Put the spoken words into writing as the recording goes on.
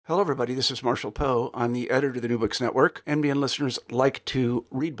Hello, everybody. This is Marshall Poe. I'm the editor of the New Books Network. NBN listeners like to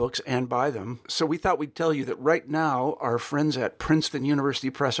read books and buy them. So we thought we'd tell you that right now, our friends at Princeton University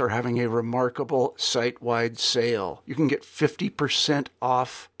Press are having a remarkable site-wide sale. You can get 50%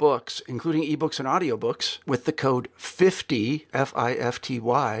 off books, including ebooks and audiobooks, with the code 50,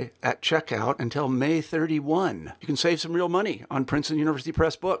 F-I-F-T-Y, at checkout until May 31. You can save some real money on Princeton University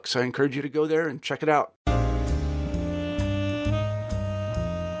Press books. I encourage you to go there and check it out.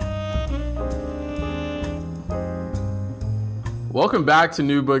 Welcome back to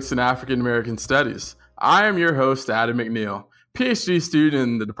New Books in African American Studies. I am your host, Adam McNeil, PhD student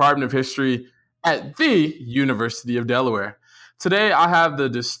in the Department of History at the University of Delaware. Today, I have the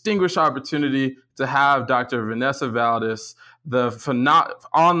distinguished opportunity to have Dr. Vanessa Valdez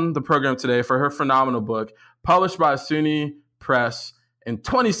on the program today for her phenomenal book, published by SUNY Press in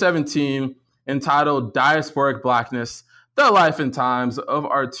 2017, entitled Diasporic Blackness, The Life and Times of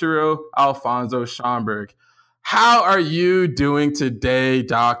Arturo Alfonso Schomburg. How are you doing today,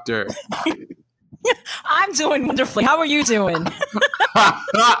 Doctor? I'm doing wonderfully. How are you doing?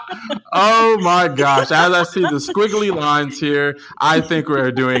 Oh my gosh. As I see the squiggly lines here, I think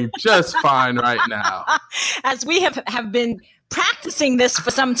we're doing just fine right now. As we have been practicing this for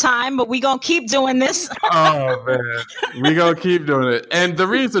some time, but we're going to keep doing this. Oh, man. We're going to keep doing it. And the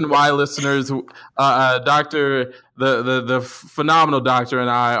reason why, listeners, the phenomenal doctor and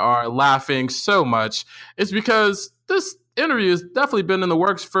I are laughing so much is because this interview has definitely been in the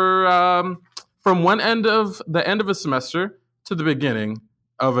works for from one end of a semester to the beginning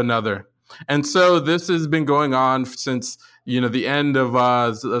of another. And so this has been going on since, the end of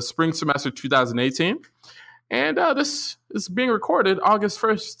the spring semester 2018. And this is being recorded August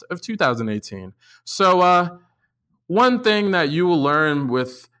 1st of 2018. So one thing that you will learn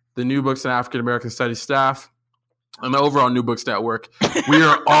with the New Books in African American Studies staff and the overall New Books Network, we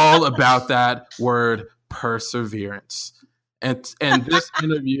are all about that word perseverance. And this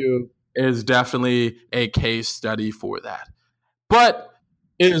interview is definitely a case study for that. But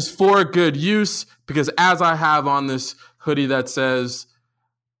it is for good use because as I have on this hoodie that says,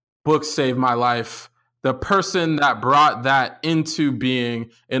 "Books Saved My Life," the person that brought that into being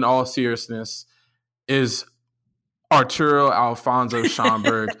in all seriousness is Arturo Alfonso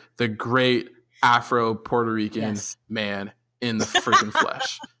Schomburg, the great Afro-Puerto Rican man in the freaking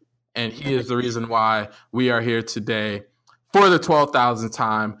flesh. And he is the reason why we are here today for the 12,000th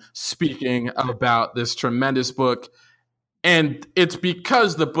time speaking about this tremendous book. And it's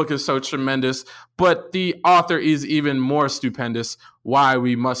because the book is so tremendous, but the author is even more stupendous, why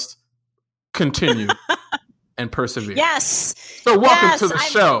we must continue and persevere. Yes. So welcome to the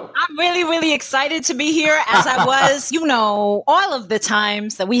show. I'm really, really excited to be here as I was, all of the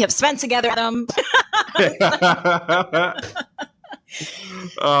times that we have spent together, Adam.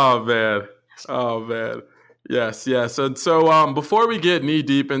 Oh, man. Yes. And so before we get knee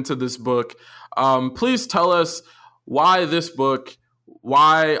deep into this book, please tell us why this book,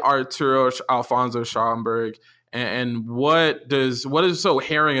 why Arturo Alfonso Schomburg, and what is so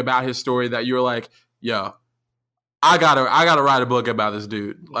harrowing about his story that you're like, yo, I gotta write a book about this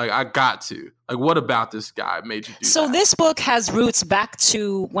dude. Like, I got to. Like, what about this guy made you do So that? this book has roots back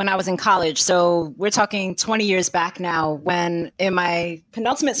to when I was in college. So we're talking 20 years back now, when in my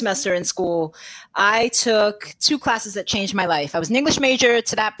penultimate semester in school, I took 2 classes that changed my life. I was an English major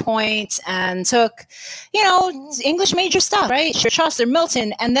to that point and took, English major stuff, right? Chaucer,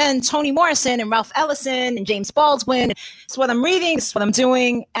 Milton, and then Toni Morrison and Ralph Ellison and James Baldwin. It's what I'm reading, it's what I'm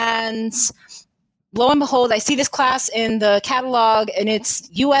doing. And lo and behold, I see this class in the catalog and it's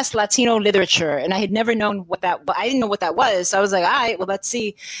U.S. Latino literature. And I had never known what that was. I didn't know what that was. So I was like, all right, well, let's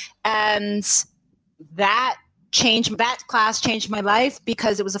see. And that class changed my life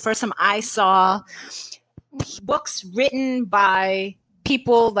because it was the first time I saw books written by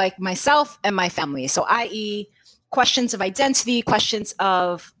people like myself and my family. So i.e. questions of identity, questions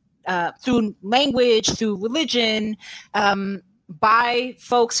of through language, through religion, by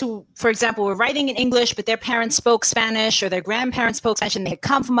folks who, for example, were writing in English, but their parents spoke Spanish or their grandparents spoke Spanish and they had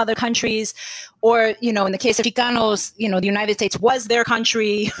come from other countries. Or, in the case of Chicanos, the United States was their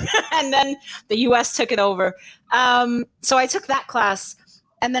country and then the US took it over. So I took that class.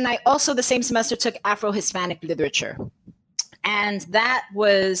 And then I also, the same semester, took Afro-Hispanic literature. And that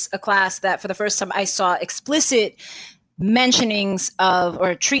was a class that for the first time I saw explicit mentionings of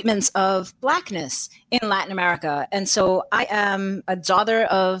or treatments of Blackness in Latin America. And so I am a daughter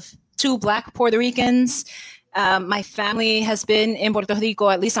of 2 Black Puerto Ricans. My family has been in Puerto Rico,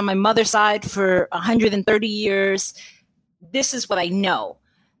 at least on my mother's side, for 130 years. This is what I know.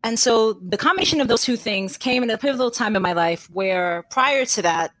 And so the combination of those 2 things came in a pivotal time in my life where prior to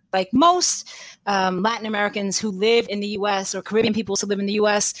that, like most Latin Americans who live in the U.S. or Caribbean peoples who live in the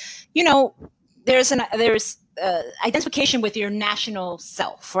U.S., there's identification with your national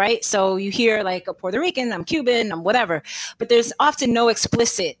self, right? So you hear like a Puerto Rican, I'm Cuban, I'm whatever, but there's often no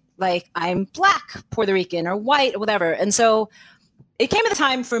explicit like I'm Black Puerto Rican or white or whatever. And so it came at a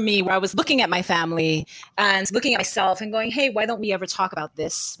time for me where I was looking at my family and looking at myself and going, hey, why don't we ever talk about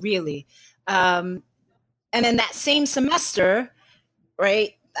this really? And then that same semester,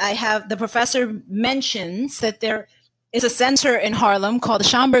 right, the professor mentions that there is a center in Harlem called the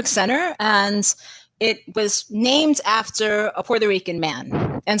Schomburg Center, and it was named after a Puerto Rican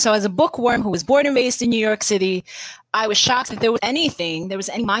man. And so as a bookworm who was born and raised in New York City, I was shocked that there was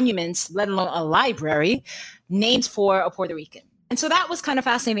any monuments, let alone a library, named for a Puerto Rican. And so that was kind of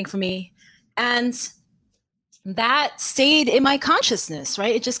fascinating for me. And that stayed in my consciousness,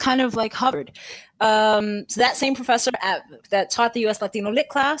 right? It just kind of like hovered. So that same professor that taught the U.S. Latino Lit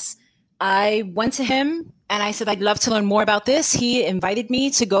class, I went to him and I said, I'd love to learn more about this. He invited me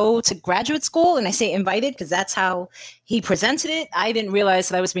to go to graduate school. And I say invited because that's how he presented it. I didn't realize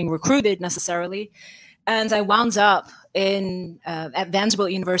that I was being recruited necessarily. And I wound up at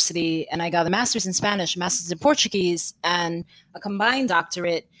Vanderbilt University, and I got a master's in Spanish, master's in Portuguese, and a combined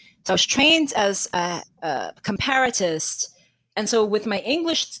doctorate. So I was trained as a comparatist. And so with my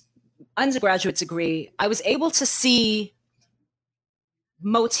English undergraduate degree, I was able to see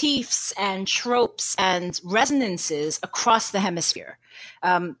motifs and tropes and resonances across the hemisphere,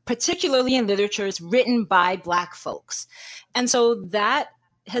 particularly in literatures written by Black folks. And so that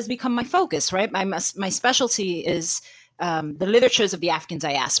has become my focus, right? My specialty is the literatures of the African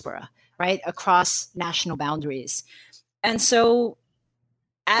diaspora, right, across national boundaries. And so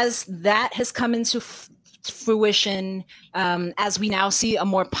as that has come into fruition, as we now see a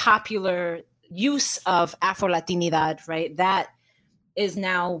more popular use of Afro-Latinidad, right, that is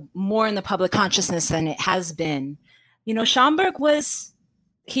now more in the public consciousness than it has been. Schomburg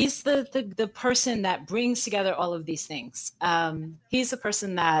he's the person that brings together all of these things. He's the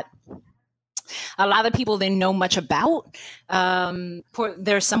person that a lot of people didn't know much about.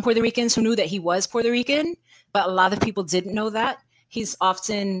 There's some Puerto Ricans who knew that he was Puerto Rican, but a lot of people didn't know that. He's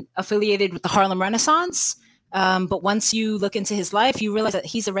often affiliated with the Harlem Renaissance. But once you look into his life, you realize that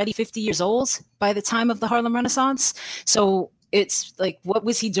he's already 50 years old by the time of the Harlem Renaissance. So it's like, what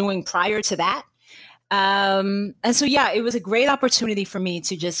was he doing prior to that? And so, yeah, it was a great opportunity for me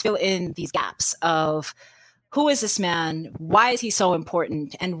to just fill in these gaps of who is this man? Why is he so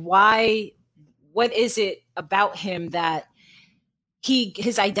important? And what is it about him that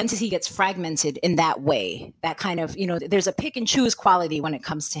his identity gets fragmented in that way? That kind of, there's a pick and choose quality when it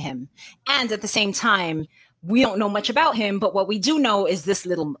comes to him. And at the same time, we don't know much about him, but what we do know is this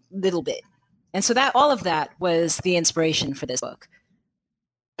little bit. And so all of that was the inspiration for this book.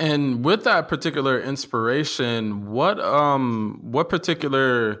 And with that particular inspiration, what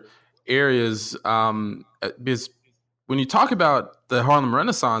particular areas, because when you talk about the Harlem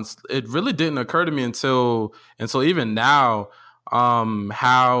Renaissance, it really didn't occur to me until even now,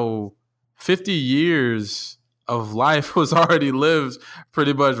 how 50 years of life was already lived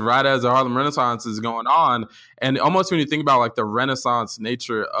pretty much right as the Harlem Renaissance is going on. And almost when you think about like the Renaissance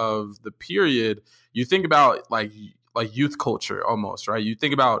nature of the period, you think about like youth culture almost, right? You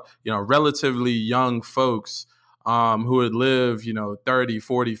think about, relatively young folks who would live, 30,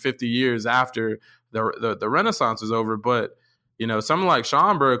 40, 50 years after the Renaissance was over. But, someone like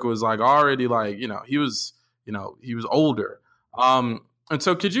Schomburg was like already like, he was older. And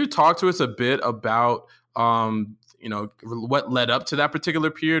so could you talk to us a bit about, what led up to that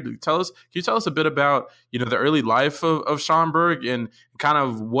particular period? Can you tell us a bit about, the early life of Schomburg and kind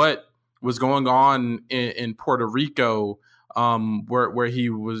of what was going on in Puerto Rico, where he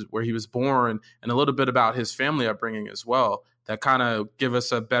was born, and a little bit about his family upbringing as well, that kind of give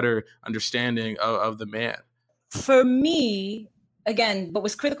us a better understanding of the man. For me, again, what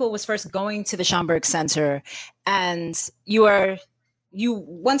was critical was first going to the Schomburg Center, and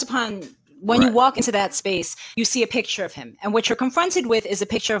when you walk into that space, you see a picture of him, and what you're confronted with is a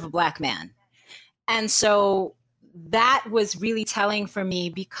picture of a Black man. And so that was really telling for me,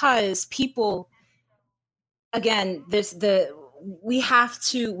 because people, again, what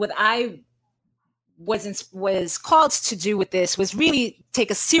I was called to do with this was really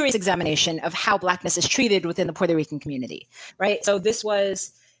take a serious examination of how Blackness is treated within the Puerto Rican community, right? So this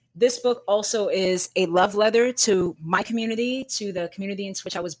was This book also is a love letter to my community, to the community into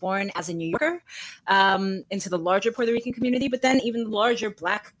which I was born as a New Yorker, into the larger Puerto Rican community, but then even the larger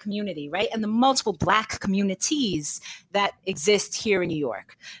Black community, right? And the multiple Black communities that exist here in New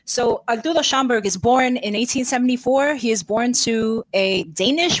York. So Arturo Schomburg is born in 1874. He is born to a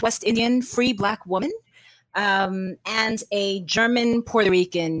Danish West Indian free Black woman and a German Puerto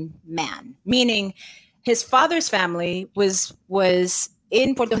Rican man, meaning his father's family was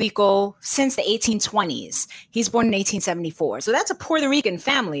in Puerto Rico since the 1820s. He's born in 1874. So that's a Puerto Rican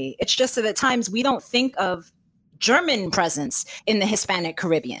family. It's just that at times we don't think of German presence in the Hispanic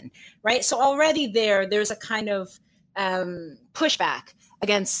Caribbean, right? So already there's a kind of pushback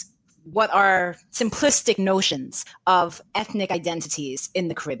against what are simplistic notions of ethnic identities in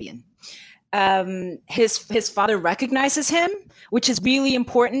the Caribbean. His father recognizes him, which is really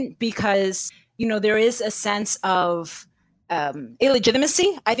important because, there is a sense of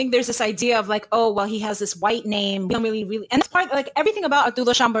illegitimacy. I think there's this idea of like, oh, well, he has this white name. We don't really, and that's part, like everything about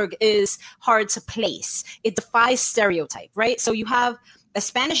Arturo Schomburg is hard to place. It defies stereotype, right? So you have a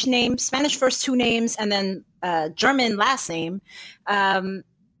Spanish name, Spanish first two names, and then German last name.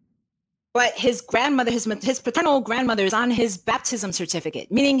 But his grandmother, his paternal grandmother is on his baptism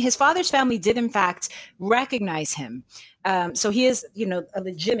certificate, meaning his father's family did in fact recognize him. So he is, a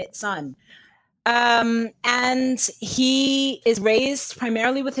legitimate son. And he is raised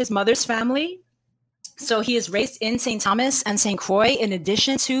primarily with his mother's family. So he is raised in St. Thomas and St. Croix in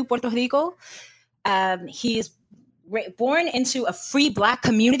addition to Puerto Rico. He is born into a free Black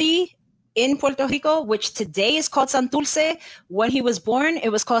community in Puerto Rico, which today is called Santurce. When he was born, it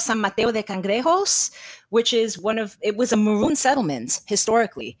was called San Mateo de Cangrejos, which is it was a maroon settlement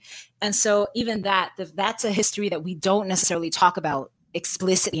historically. And so even that's a history that we don't necessarily talk about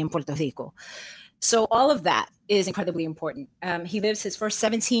explicitly in Puerto Rico. So all of that is incredibly important. He lives his first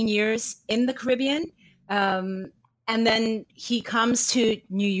 17 years in the Caribbean. And then he comes to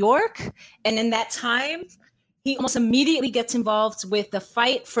New York. And in that time, he almost immediately gets involved with the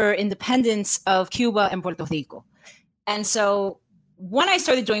fight for independence of Cuba and Puerto Rico. And so when I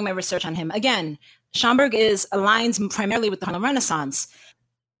started doing my research on him, again, Schomburg is aligned primarily with the Harlem Renaissance.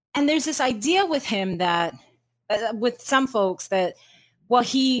 And there's this idea with him that, with some folks, that, well,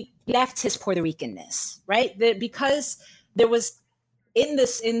 he left his Puerto Ricanness, right? Because there was in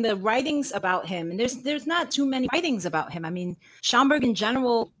the writings about him, and there's not too many writings about him. I mean, Schomburg in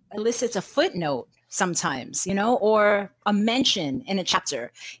general elicits a footnote sometimes, or a mention in a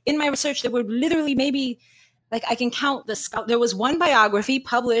chapter. In my research, there were literally maybe, like I can count there was one biography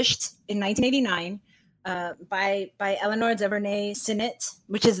published in 1989 by Eleanor DuVernay Sinnett,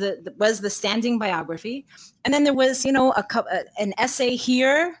 which was the standing biography. And then there was, an essay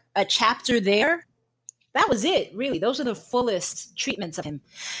here, a chapter there. That was it, really. Those are the fullest treatments of him.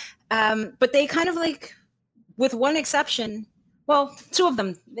 But they kind of like, with one exception, well, two of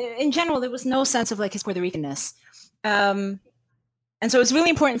them, in general, there was no sense of like his Puerto Ricanness. And so it's really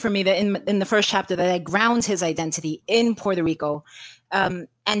important for me that in the first chapter that I ground his identity in Puerto Rico. And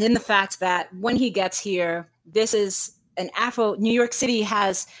in the fact that when he gets here, this is New York City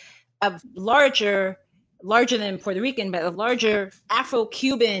has a larger than Puerto Rican, but a larger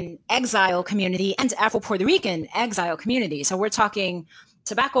Afro-Cuban exile community and Afro-Puerto Rican exile community. So we're talking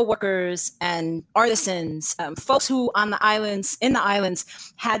tobacco workers and artisans, folks who in the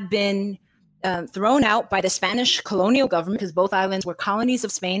islands had been thrown out by the Spanish colonial government, because both islands were colonies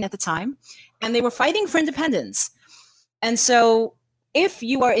of Spain at the time, and they were fighting for independence. And so if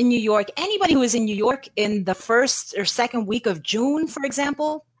you are in New York, anybody who is in New York in the first or second week of June, for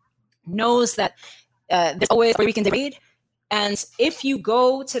example, knows that there's always a Puerto Rican parade. And if you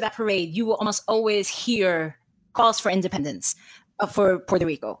go to that parade, you will almost always hear calls for independence for Puerto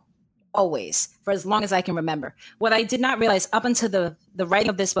Rico, always, for as long as I can remember. What I did not realize up until the writing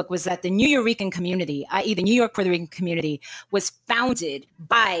of this book was that the New Yorican community, i.e. the New York Puerto Rican community, was founded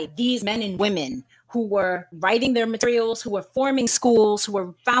by these men and women who were writing their materials, who were forming schools, who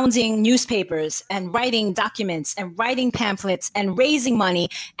were founding newspapers and writing documents and writing pamphlets and raising money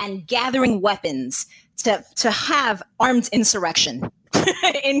and gathering weapons to have armed insurrection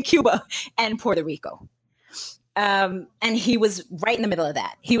in Cuba and Puerto Rico. And he was right in the middle of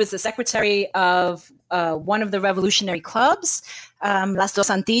that. He was the secretary of one of the revolutionary clubs, Las Dos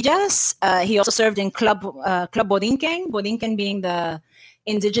Antillas. He also served in Club Borinquen being the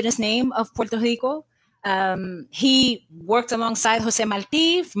indigenous name of Puerto Rico. He worked alongside Jose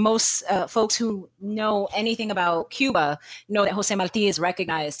Martí. Most folks who know anything about Cuba know that Jose Martí is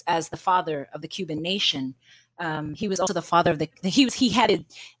recognized as the father of the Cuban nation. He was also the father of he headed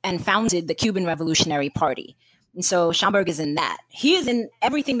and founded the Cuban Revolutionary Party. And so Schomburg is in that. He is in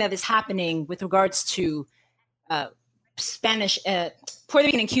everything that is happening with regards to Spanish, Puerto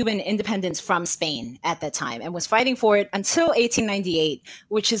Rican and Cuban independence from Spain at that time, and was fighting for it until 1898,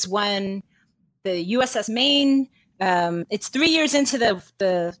 which is when the USS Maine, it's 3 years into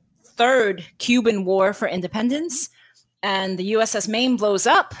the third Cuban War for independence, and the USS Maine blows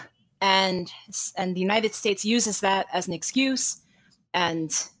up, and the United States uses that as an excuse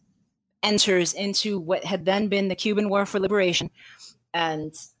and enters into what had then been the Cuban War for Liberation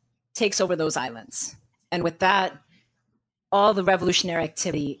and takes over those islands. And with that, all the revolutionary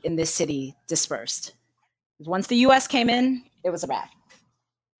activity in this city dispersed. Once the U.S. came in, it was a wrap.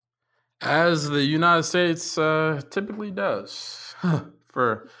 As the United States typically does,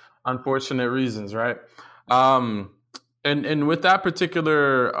 for unfortunate reasons, right? And with that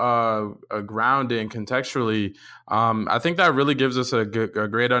particular grounding contextually, I think that really gives us a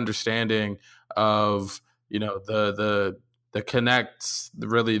great understanding of, you know, the connects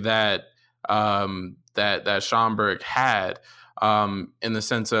really that that Schomburg had, in the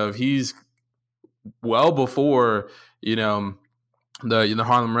sense of he's well before, you know, the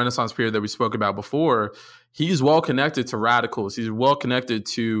Harlem Renaissance period that we spoke about before. He's well connected to radicals. He's well connected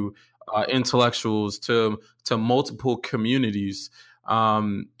to intellectuals, to multiple communities,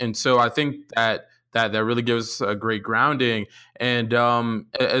 and so I think that really gives a great grounding. And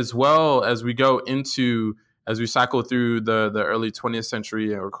as well as we go into, as we cycle through the early 20th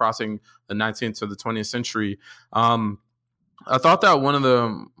century and we're crossing the 19th to the 20th century, I thought that one of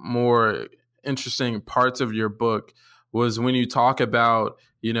the more interesting parts of your book was when you talk about,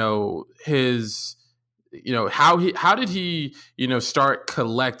 you know, his, you know, how did he, you know, start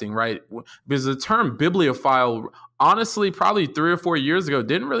collecting, right? Because the term bibliophile, honestly, probably 3 or 4 years ago,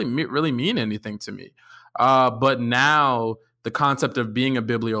 didn't really mean anything to me. But now the concept of being a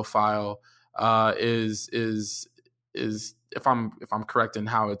bibliophile is if I'm correct in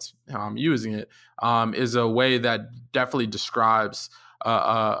how I'm using it, is a way that definitely describes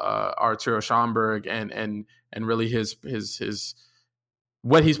Arturo Schomburg and really his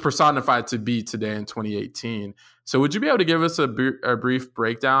what he's personified to be today in 2018. So would you be able to give us a brief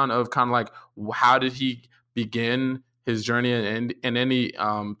breakdown of kind of like how did he begin his journey and any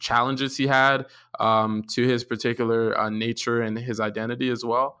challenges he had to his particular nature and his identity as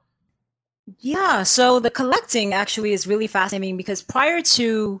well? Yeah, so the collecting actually is really fascinating because prior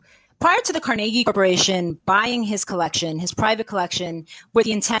to the Carnegie Corporation buying his collection, his private collection, with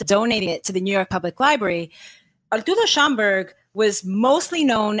the intent of donating it to the New York Public Library, Arturo Schomburg was mostly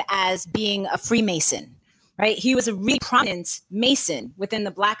known as being a Freemason, right? He was a really prominent Mason within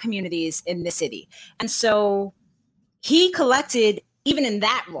the Black communities in the city. And so he collected even in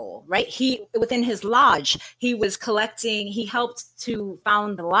that role, right? Within his lodge, he was collecting, he helped to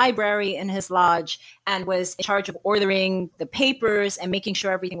found the library in his lodge and was in charge of ordering the papers and making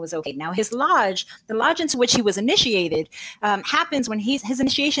sure everything was okay. Now his lodge, the lodge into which he was initiated, his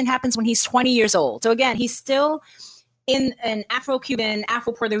initiation happens when he's 20 years old. So again, he's still in an Afro-Cuban,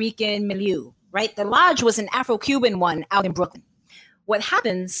 Afro-Puerto Rican milieu, right? The lodge was an Afro-Cuban one out in Brooklyn. What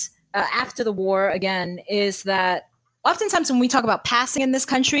happens after the war, again, is that oftentimes when we talk about passing in this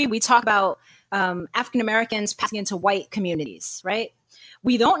country, we talk about African Americans passing into white communities, right?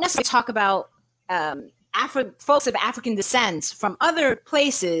 We don't necessarily talk about folks of African descent from other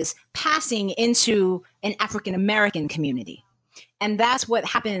places passing into an African American community. And that's what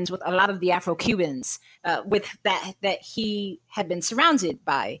happens with a lot of the Afro-Cubans with that he had been surrounded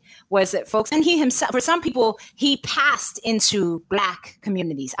by, was that folks, and he himself, for some people, he passed into Black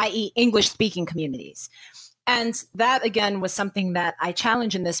communities, i.e. English-speaking communities. And that, again, was something that I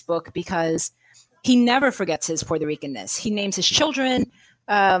challenge in this book because he never forgets his Puerto Ricanness. He names his children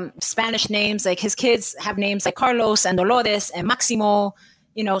Spanish names, like his kids have names like Carlos and Dolores and Maximo,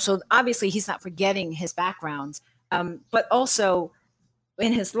 you know, so obviously he's not forgetting his background. But also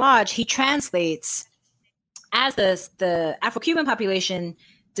in his lodge, he translates as the Afro-Cuban population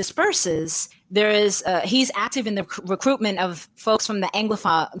disperses. He's active in the recruitment of folks from the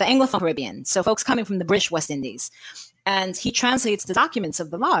Anglophone Caribbean, so folks coming from the British West Indies, and he translates the documents of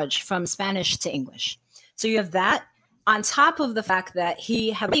the lodge from Spanish to English. So you have that on top of the fact that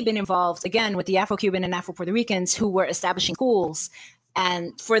he had already been involved again with the Afro-Cuban and Afro-Puerto Ricans who were establishing schools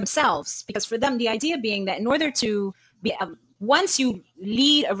and for themselves, because for them the idea being that in order to be once you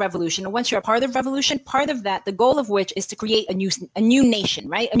lead a revolution, or once you're a part of the revolution, part of that, the goal of which is to create a new nation,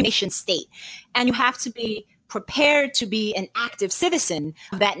 right? A nation state. And you have to be prepared to be an active citizen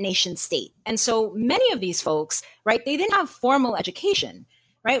of that nation state. And so many of these folks, right, they didn't have formal education,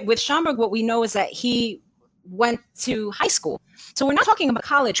 right? With Schomburg, what we know is that he went to high school. So we're not talking about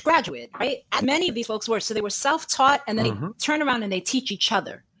college graduate, right? As many of these folks were. So they were self-taught, and then they turn around and they teach each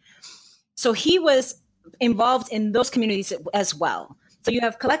other. So he was involved in those communities as well. So you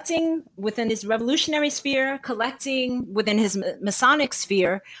have collecting within his revolutionary sphere, collecting within his Masonic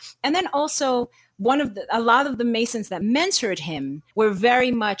sphere, and then also a lot of the Masons that mentored him were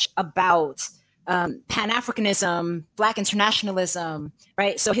very much about Pan-Africanism, Black internationalism,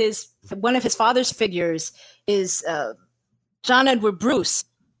 right? So one of his father's figures is John Edward Bruce.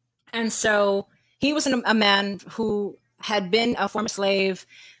 And so he was a man who had been a former slave,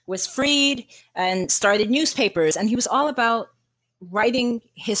 was freed, and started newspapers. And he was all about writing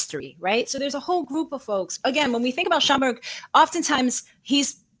history, right? So there's a whole group of folks. Again, when we think about Schomburg, oftentimes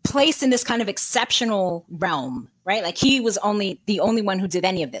he's placed in this kind of exceptional realm, right? Like he was the only one who did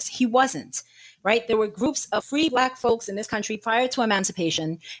any of this. He wasn't. Right? There were groups of free Black folks in this country prior to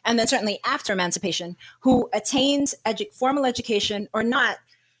emancipation, and then certainly after emancipation, who attained formal education or not,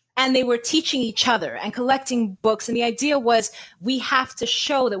 and they were teaching each other and collecting books. And the idea was, we have to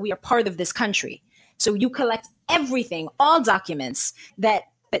show that we are part of this country. So you collect everything, all documents that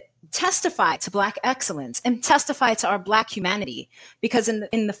testify to Black excellence and testify to our Black humanity. Because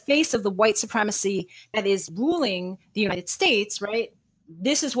in the face of the white supremacy that is ruling the United States, right?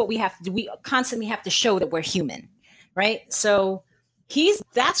 This is what we have to do. We constantly have to show that we're human, right? So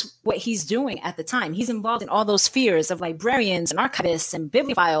that's what he's doing at the time. He's involved in all those spheres of librarians and archivists and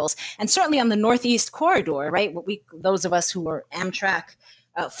bibliophiles, and certainly on the Northeast corridor, right? Those of us who are Amtrak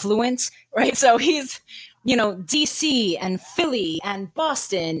fluent, right? So he's, DC and Philly and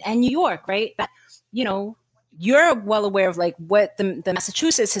Boston and New York, right? That, you're well aware of like what the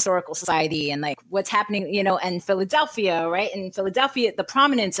Massachusetts Historical Society and like what's happening, and Philadelphia, right? In Philadelphia, the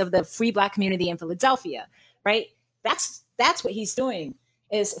prominence of the free Black community in Philadelphia, right? That's what he's doing,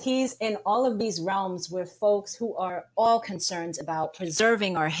 is he's in all of these realms with folks who are all concerned about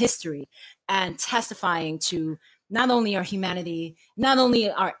preserving our history and testifying to not only our humanity, not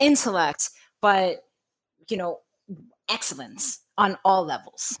only our intellect, but, excellence on all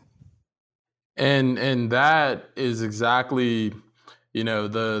levels. And that is exactly,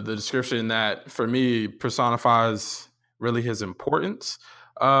 the description that for me personifies really his importance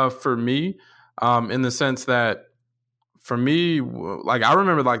for me, in the sense that for me, like I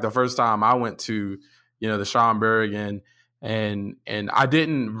remember like the first time I went to, the Schomburg and I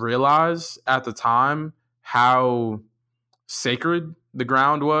didn't realize at the time how sacred the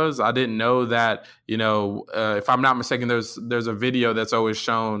ground was. I didn't know that, if I'm not mistaken, there's a video that's always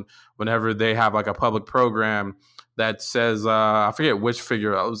shown whenever they have like a public program that says, I forget which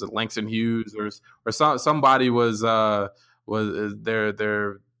figure, was it Langston Hughes or somebody was they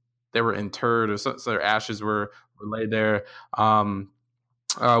were interred, or so their ashes were laid there.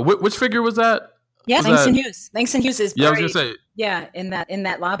 Which figure was that? Yeah, Langston Hughes. Langston Hughes is buried, I was gonna say, in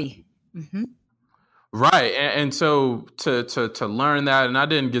that lobby. Mm-hmm. Right. And so to learn that, and I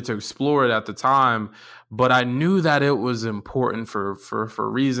didn't get to explore it at the time, but I knew that it was important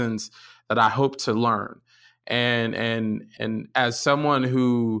for reasons that I hope to learn. And as someone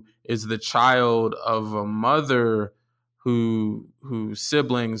who is the child of a mother whose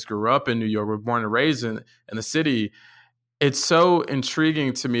siblings grew up in New York, were born and raised in the city, it's so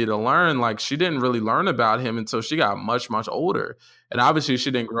intriguing to me to learn, like she didn't really learn about him until she got much, much older. And obviously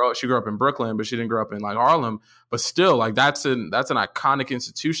she grew up in Brooklyn, but she didn't grow up in like Harlem, but still like that's an iconic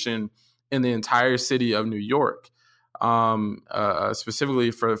institution in the entire city of New York.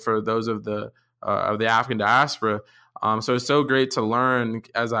 Specifically for those of the African diaspora. So it's so great to learn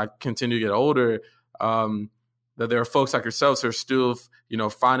as I continue to get older, that there are folks like yourselves who are still,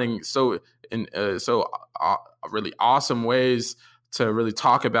 finding really awesome ways to really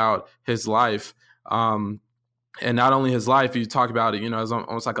talk about his life. And not only his life, you talk about it, as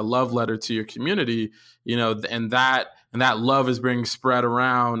almost like a love letter to your community, and that love is being spread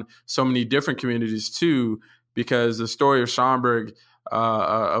around so many different communities too, because the story of Schomburg,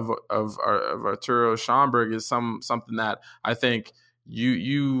 of Arturo Schomburg, is something that I think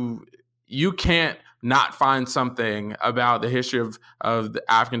you can't not find something about the history of the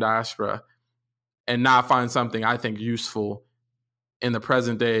African diaspora and not find something I think useful in the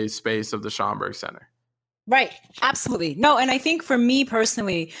present day space of the Schomburg Center. Right. Absolutely. No. And I think for me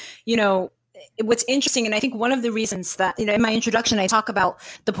personally, what's interesting, and I think one of the reasons that, in my introduction, I talk about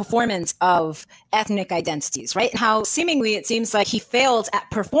the performance of ethnic identities, right? How seemingly it seems like he failed at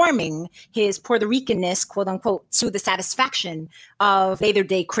performing his Puerto Ricanness, quote unquote, to the satisfaction of later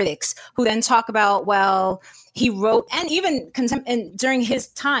day critics who then talk about, well, he wrote, and even during his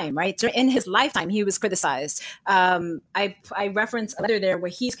time, right, in his lifetime, he was criticized. I reference a letter there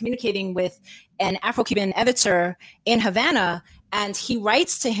where he's communicating with an Afro-Cuban editor in Havana, and he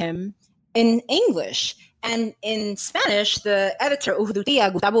writes to him in English. And in Spanish, the editor,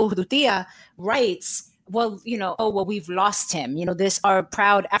 Gustavo Urrutia, writes, well, we've lost him. This our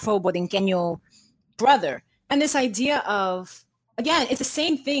proud Afro-Borinqueño brother. And this idea of, again, it's the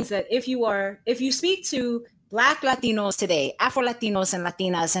same things that if you speak to Black Latinos today, Afro-Latinos and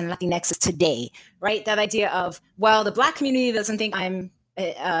Latinas and Latinxes today, right? That idea of, well, the Black community doesn't think I'm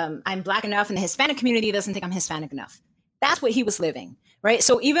Black enough, and the Hispanic community doesn't think I'm Hispanic enough. That's what he was living, right?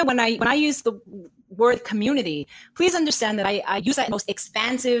 So even when I use the word community, please understand that I use that in the most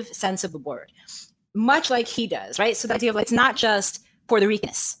expansive sense of the word, much like he does, right? So the idea of, like, it's not just Puerto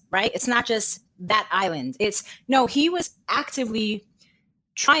Ricans, right? It's not just that island. He was actively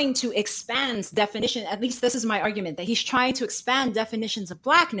trying to expand definition. At least this is my argument, that he's trying to expand definitions of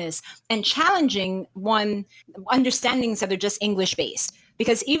Blackness and challenging understandings that are just English based.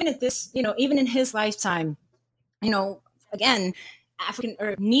 Because even at this, even in his lifetime, again, African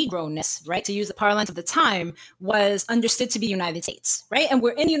or Negro-ness, right, to use the parlance of the time, was understood to be United States, right? And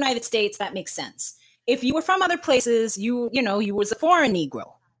we're in the United States, that makes sense. If you were from other places, you was a foreign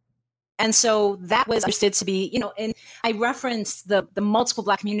Negro. And so that was understood to be, and I referenced the multiple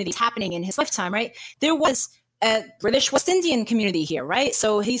Black communities happening in his lifetime, right? There was a British West Indian community here, right?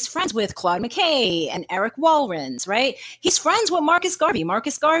 So he's friends with Claude McKay and Eric Walrens, right? He's friends with Marcus Garvey.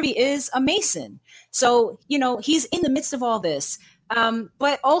 Marcus Garvey is a Mason. So, he's in the midst of all this.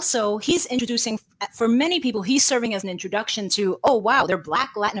 But also he's introducing, for many people, he's serving as an introduction to, oh, wow, they're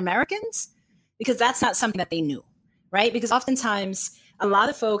Black Latin Americans? Because that's not something that they knew, right? Because oftentimes a lot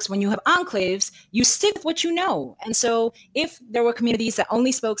of folks, when you have enclaves, you stick with what you know. And so if there were communities that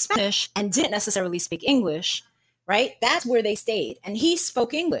only spoke Spanish and didn't necessarily speak English, right, that's where they stayed. And he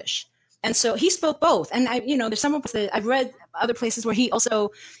spoke English. And so he spoke both. And there's some of that I've read other places where he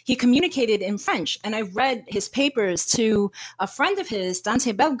communicated in French. And I read his papers to a friend of his,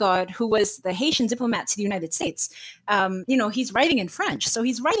 Dante Bellegarde, who was the Haitian diplomat to the United States. He's writing in French. So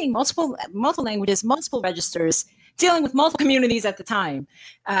he's writing multiple languages, multiple registers, dealing with multiple communities at the time.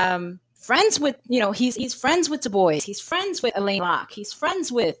 Friends with, he's friends with Du Bois. He's friends with Alain Locke. He's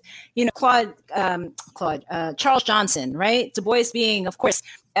friends with, Charles Johnson, right? Du Bois being, of course,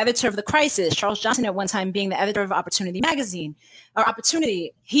 editor of The Crisis. Charles Johnson at one time being the editor of Opportunity magazine, or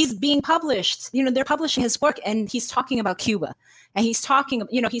Opportunity. He's being published, they're publishing his work, and he's talking about Cuba. And he's talking,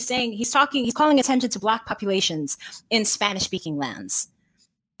 he's calling attention to Black populations in Spanish speaking lands.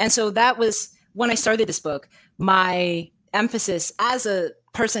 And so that was, when I started this book, my emphasis as a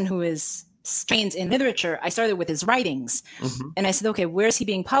person who is trained in literature, I started with his writings. Mm-hmm. And I said, okay, where is he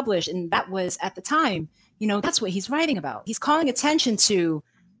being published? And that was, at the time, that's what he's writing about. He's calling attention to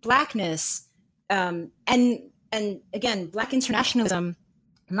Blackness, and again, Black internationalism,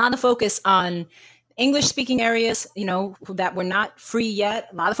 not a focus on English-speaking areas, that were not free yet.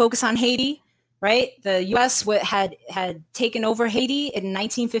 A lot of focus on Haiti, right? The U.S. had taken over Haiti in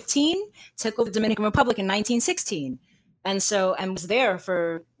 1915, took over the Dominican Republic in 1916. And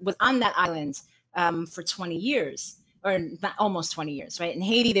was on that island for 20 years, or not, almost 20 years, right? In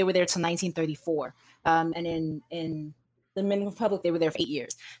Haiti, they were there till 1934. And in the Dominican Republic, they were there for 8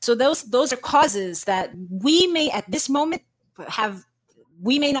 years. So those are causes that we may, at this moment,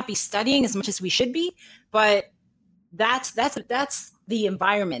 we may not be studying as much as we should be, but that's the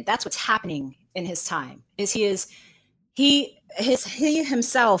environment. That's what's happening in his time. He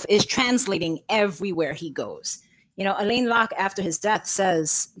himself is translating everywhere he goes. Alain Locke, after his death,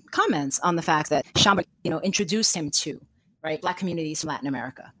 comments on the fact that Schomburg, introduced him to, right, Black communities from Latin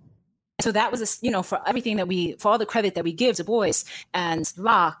America. So that was, for everything for all the credit that we give to Du Bois and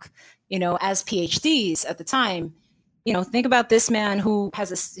Locke, as PhDs at the time, think about this man who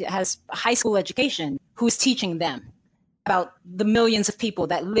has a high school education, who's teaching them about the millions of people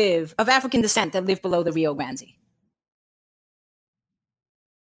of African descent that live below the Rio Grande.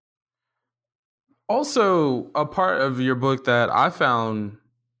 Also, a part of your book that I found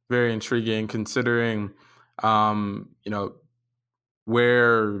very intriguing, considering,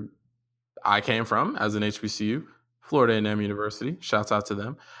 where I came from as an HBCU, Florida A&M University. Shouts out to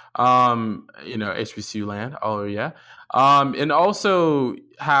them. HBCU land. Oh yeah. And also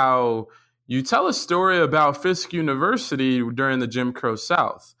how you tell a story about Fisk University during the Jim Crow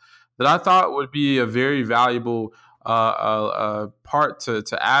South that I thought would be a very valuable part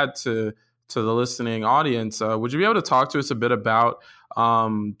to add to the listening audience. Would you be able to talk to us a bit about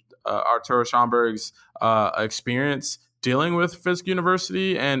Arturo Schomburg's experience dealing with Fisk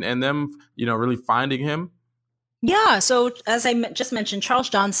University and them, really finding him Yeah. So as I just mentioned, Charles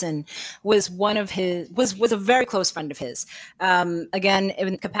Johnson was one of his was a very close friend of his. Again,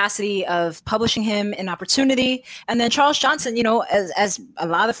 in the capacity of publishing him an opportunity, and then Charles Johnson, as a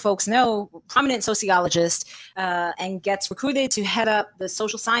lot of folks know, prominent sociologist, and gets recruited to head up the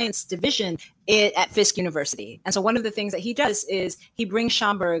social science division at Fisk University. And so one of the things that he does is he brings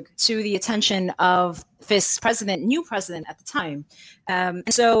Schomburg to the attention of Fisk's new president at the time, and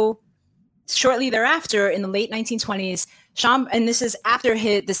so. Shortly thereafter, in the late 1920s, and this is after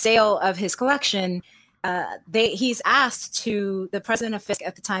the sale of his collection, he's asked to the president of Fisk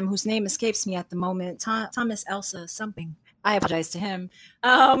at the time, whose name escapes me at the moment, Thomas Elsa something. I apologize to him,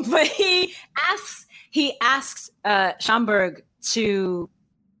 but he asks Schomburg to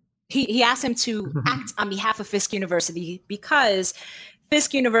he asked him to act on behalf of Fisk University because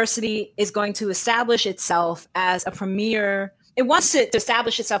Fisk University is going to establish itself as a premier. It wants to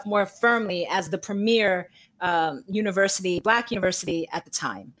establish itself more firmly as the premier Black university at the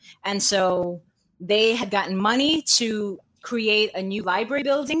time. And so they had gotten money to create a new library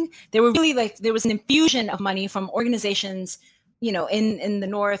building. There was an infusion of money from organizations, in the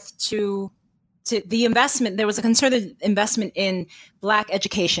North to the investment. There was a concerted investment in Black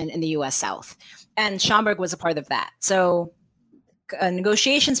education in the U.S. South. And Schomburg was a part of that. So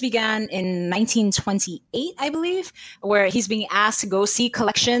negotiations began in 1928, I believe, where he's being asked to go see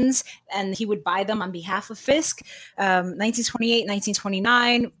collections and he would buy them on behalf of Fisk. 1928,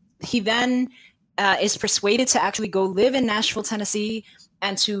 1929, he then is persuaded to actually go live in Nashville, Tennessee,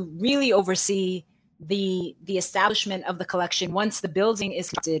 and to really oversee the establishment of the collection once the building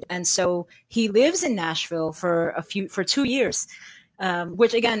is constructed. And so he lives in Nashville for 2 years.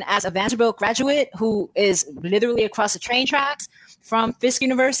 Which again, as a Vanderbilt graduate who is literally across the train tracks from Fisk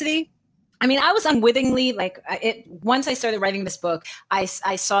University, I mean, I was unwittingly once I started writing this book, I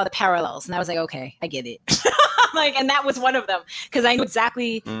saw the parallels and I was like, okay, I get it. And that was one of them because I knew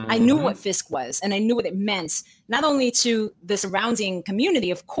exactly, I knew what Fisk was and I knew what it meant, not only to the surrounding community,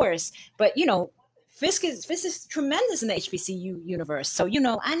 of course, but, Fisk is tremendous in the HBCU universe. So, I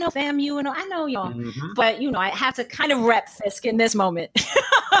know FAMU, I know y'all, but, I have to kind of rep Fisk in this moment.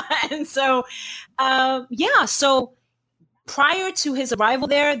 And so, so prior to his arrival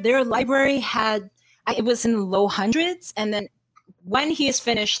there, their library it was in the low hundreds. And then when he is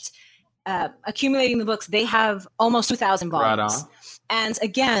finished accumulating the books, they have almost 2,000 volumes. Right on. And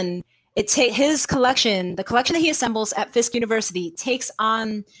again, his collection, the collection that he assembles at Fisk University takes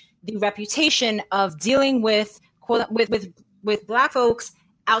on the reputation of dealing with Black folks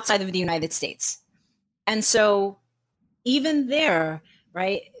outside of the United States. And so even there,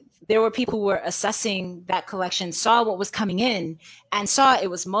 right, there were people who were assessing that collection, saw what was coming in and saw it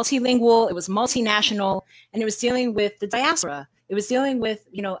was multilingual, it was multinational, and it was dealing with the diaspora. It was dealing with,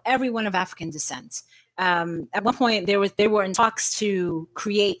 everyone of African descent. At one point, they were in talks to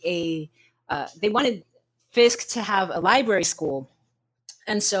create they wanted Fisk to have a library school.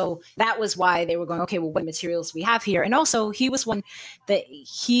 And so that was why they were going, okay, well, what materials we have here? And also he was one that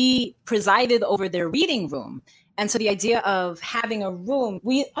he presided over their reading room. And so the idea of having a room,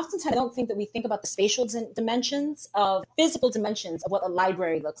 we oftentimes don't think that we think about the spatial dimensions of physical dimensions of what a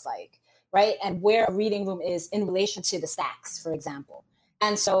library looks like, right? And where a reading room is in relation to the stacks, for example.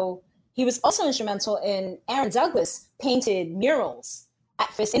 And so he was also instrumental in Aaron Douglas painted murals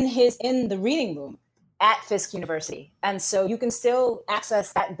at Fisk in the reading room at Fisk University. And so you can still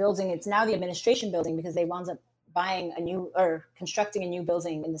access that building. It's now the administration building because they wound up constructing a new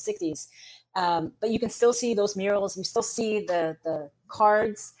building in the 60s. But you can still see those murals. You still see the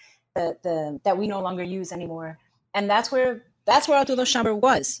cards that we no longer use anymore. And that's where Arturo Schomburg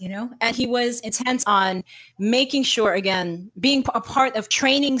was, and he was intent on making sure, again, being a part of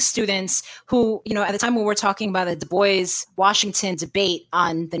training students who, at the time when we're talking about the Du Bois-Washington debate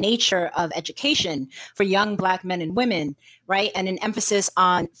on the nature of education for young Black men and women, right? And an emphasis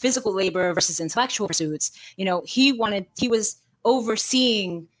on physical labor versus intellectual pursuits. He was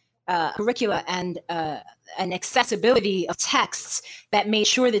overseeing curricula and an accessibility of texts that made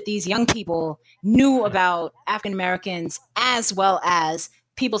sure that these young people knew about African Americans as well as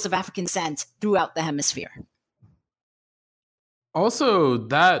peoples of African descent throughout the hemisphere. Also,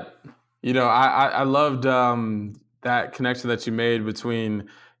 that I loved that connection that you made between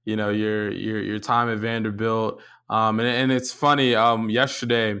your time at Vanderbilt, and it's funny.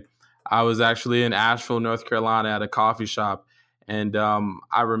 Yesterday, I was actually in Asheville, North Carolina, at a coffee shop, and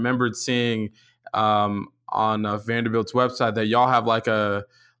I remembered seeing on Vanderbilt's website that y'all have like a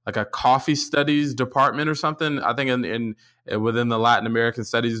coffee studies department or something. I think in within the Latin American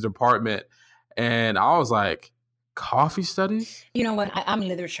studies department, and I was like, coffee studies. You know what? I'm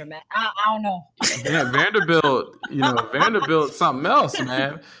literature, man. I don't know. Vanderbilt, Vanderbilt, something else,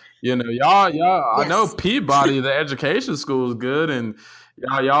 man. Y'all. Yes. I know Peabody, the education school, is good, and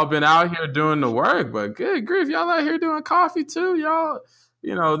y'all been out here doing the work. But good grief, y'all out here doing coffee too, y'all.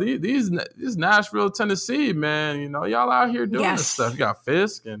 These Nashville, Tennessee, man. Y'all out here doing this stuff. You got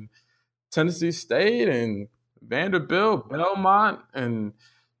Fisk and Tennessee State and Vanderbilt, Belmont, and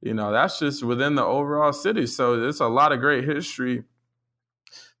that's just within the overall city. So there's a lot of great history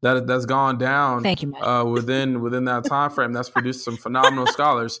that's gone down. Thank you, within that time frame. That's produced some phenomenal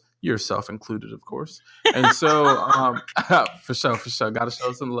scholars, yourself included, of course. And so, for sure, gotta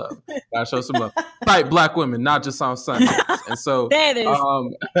show some love. Fight Black women, not just on Sundays. And so, there it is.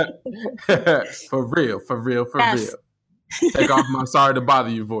 for real. Take off my sorry to bother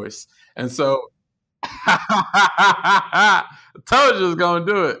you voice. And so, told you I was gonna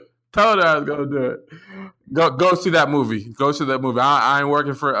do it. Go see that movie. I ain't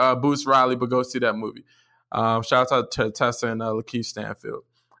working for Boots Riley, but go see that movie. Shout out to Tessa and Lakeith Stanfield.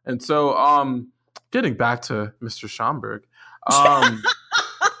 And so, getting back to Mr. Schomburg.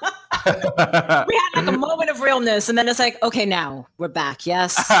 We had like a moment of realness, and then it's like, okay, now we're back.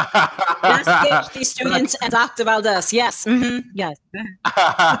 Yes. Yes, PhD students and Dr. Valdez. Yes. Mm-hmm. Yes.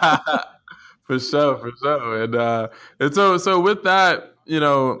 For sure. And so with that,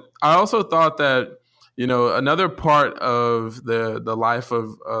 I also thought that, another part of the life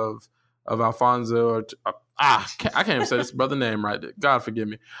of Alfonso, I can't even say this brother name right. God forgive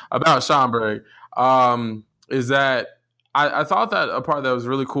me. About Schomburg, is that I thought that a part that was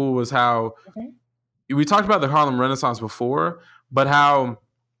really cool was how we talked about the Harlem Renaissance before, but how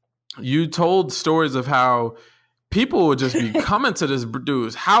you told stories of how people would just be coming to this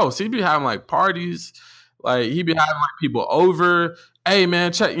dude's house. He'd be having like parties, like he'd be having like people over. Hey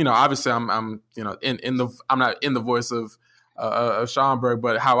man, check. Obviously I'm I'm not in the voice of Schomburg,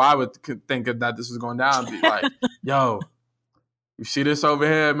 but how I would think that this was going down, be like, yo, you see this over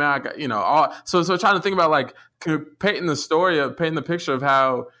here, man? So trying to think about like painting the picture of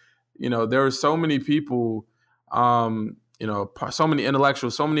how there were so many people, so many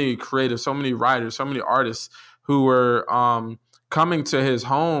intellectuals, so many creatives, so many writers, so many artists who were coming to his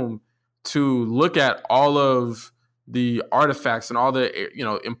home to look at all of the artifacts and all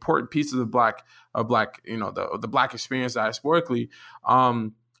the important pieces of black the black experience diasporically.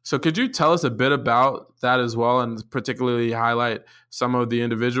 So could you tell us a bit about that as well, and particularly highlight some of the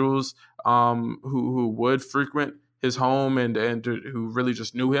individuals who would frequent his home and who really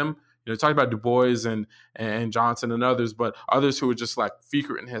just knew him? Talk about Du Bois and Johnson and others, but others who were just like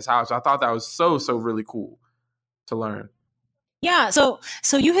frequenting his house. I thought that was so really cool to learn. Yeah, so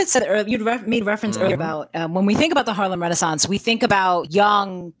you had said earlier, you'd made reference earlier about when we think about the Harlem Renaissance, we think about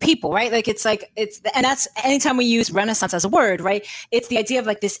young people, right? And that's anytime we use Renaissance as a word, right? It's the idea of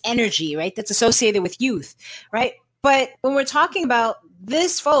like this energy, right? That's associated with youth, right? But when we're talking about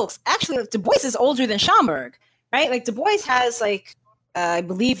this, folks, actually, Du Bois is older than Schomburg, right? Like Du Bois has I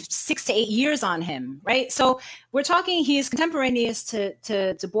believe 6 to 8 years on him, right? So we're talking, he is contemporaneous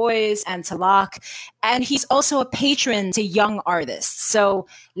to Du Bois and to Locke, and he's also a patron to young artists. So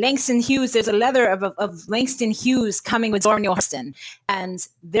Langston Hughes, there's a letter of Langston Hughes coming with Zora Neale Hurston, and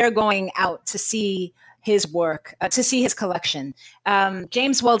they're going out to see his work, to see his collection.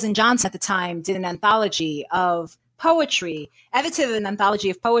 James Weldon Johnson at the time did an anthology of poetry, edited an anthology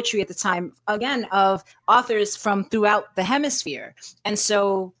of poetry at the time, again, of authors from throughout the hemisphere. And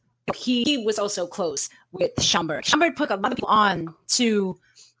so he was also close with Schomburg. Schomburg put a lot of people on to,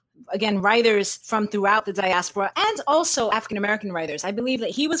 again, writers from throughout the diaspora and also African-American writers. I believe that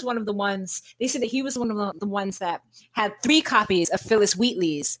he was one of the ones, they said that he was one of the ones that had 3 copies of Phyllis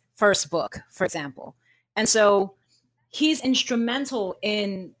Wheatley's first book, for example. And so he's instrumental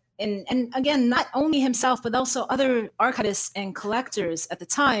in and again, not only himself, but also other archivists and collectors at the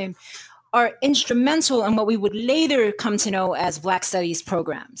time are instrumental in what we would later come to know as Black Studies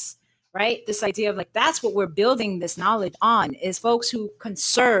programs, right? This idea of like, that's what we're building this knowledge on, is folks who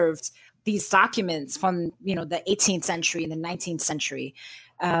conserved these documents from, the 18th century and the 19th century.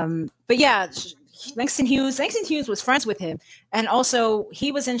 But yeah, Langston Hughes was friends with him. And also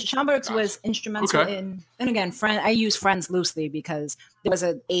Schomburg was instrumental in, and again, I use friends loosely because there was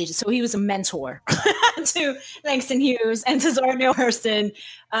an age. So he was a mentor to Langston Hughes and to Zora Neale Hurston.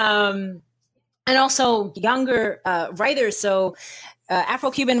 And also younger writers. So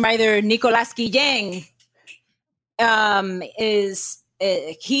Afro-Cuban writer Nicolas Guillen Langston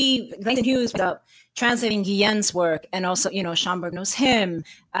Hughes was translating Guillen's work. And also, Schomburg knows him.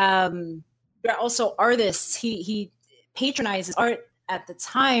 There are also artists. He patronizes art at the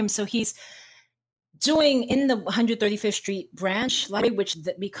time. So he's doing in the 135th Street branch library, which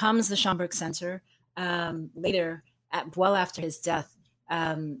becomes the Schomburg Center later, well after his death.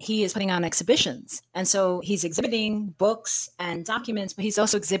 He is putting on exhibitions. And so he's exhibiting books and documents, but he's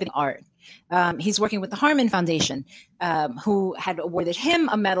also exhibiting art. He's working with the Harman Foundation, who had awarded him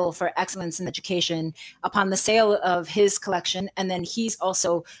a medal for excellence in education upon the sale of his collection. And then he's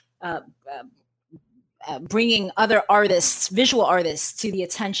also bringing other artists, visual artists, to the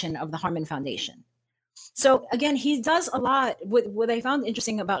attention of the Harman Foundation. So again, he does a lot. What I found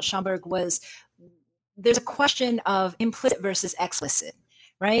interesting about Schomburg was there's a question of implicit versus explicit,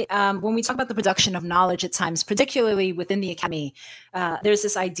 right? When we talk about the production of knowledge at times, particularly within the academy, there's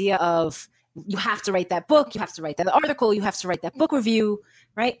this idea of you have to write that book, you have to write that article, you have to write that book review,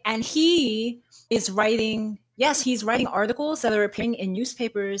 right? And he is writing, yes, he's writing articles that are appearing in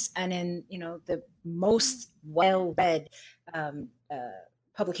newspapers and in, the most well-read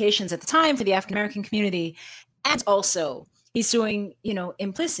publications at the time for the African American community. And also he's doing,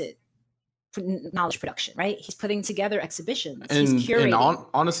 implicit knowledge production, right? He's putting together exhibitions. He's curating. And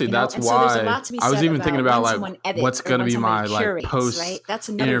honestly, that's why I was even thinking about what's going to be my post right? That's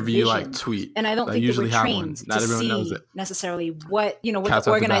interview tweet. And I don't think usually have one. Not everyone knows it necessarily. What what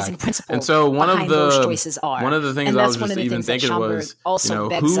the organizing principle. And so one of the choices are. One of the things I was just even thinking was, also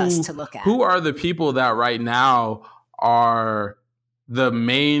begs us to look at. Who are the people that right now are the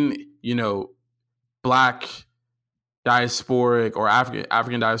main, Black diasporic or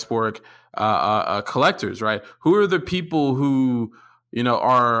African diasporic collectors, right? Who are the people who,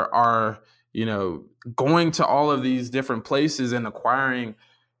 are going to all of these different places and acquiring,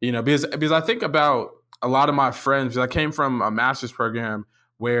 because I think about a lot of my friends, because I came from a master's program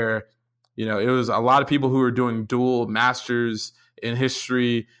where, it was a lot of people who were doing dual masters in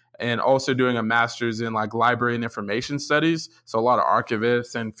history and also doing a master's in library and information studies. So a lot of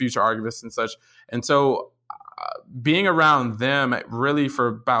archivists and future archivists and such. And so being around them really for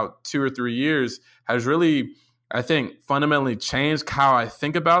about 2 or 3 years has really, I think, fundamentally changed how I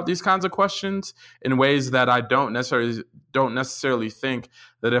think about these kinds of questions in ways that I don't necessarily think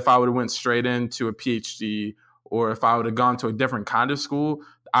that if I would have went straight into a PhD or if I would have gone to a different kind of school,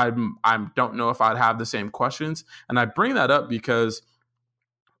 I don't know if I'd have the same questions. And I bring that up because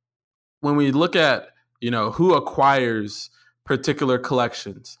when we look at, who acquires particular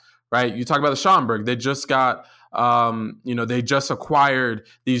collections, right? You talk about the Schomburg. They just got, they just acquired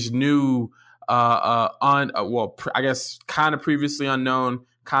these new, I guess kind of previously unknown,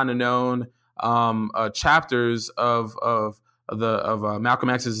 kind of known chapters of Malcolm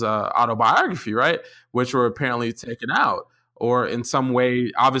X's autobiography, right? Which were apparently taken out or in some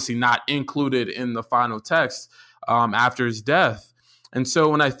way, obviously not included in the final text after his death. And so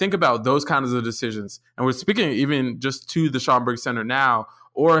when I think about those kinds of decisions, and we're speaking even just to the Schomburg Center now,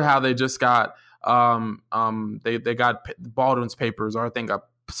 or how they just got they got Baldwin's papers, or I think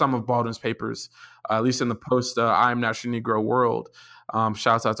some of Baldwin's papers, at least in the post I Am National Negro world.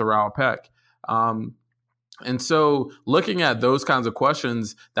 Shouts out to Raoul Peck. And so looking at those kinds of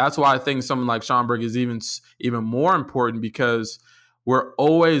questions, that's why I think someone like Schomburg is even more important, because we're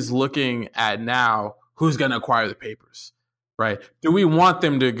always looking at now who's going to acquire the papers. Right? Do we want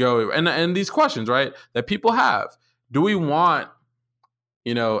them to go? And these questions, right, that people have. Do we want,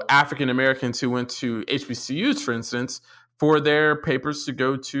 African Americans who went to HBCUs, for instance, for their papers to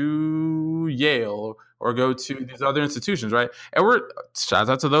go to Yale or go to these other institutions, right? And we're shout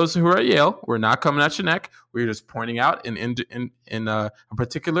out to those who are at Yale. We're not coming at your neck. We're just pointing out in a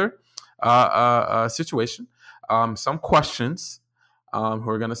particular situation some questions who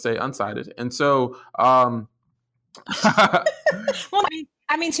are going to stay unsighted. And so. Well,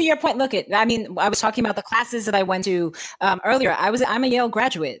 I mean, to your point, I was talking about the classes that I went to earlier. I'm a Yale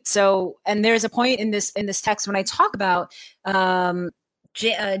graduate. So, and there's a point in this text when I talk about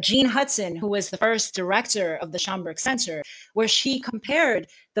Jean Hudson, who was the first director of the Schomburg Center, where she compared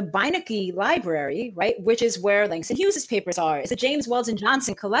the Beinecke Library, right, which is where Langston Hughes's papers are. It's the James Weldon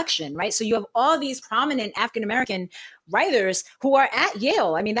Johnson collection, right? So you have all these prominent African-American writers who are at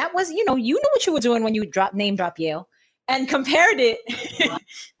Yale. I mean, that was, you know what you were doing when you name drop Yale, and compared it.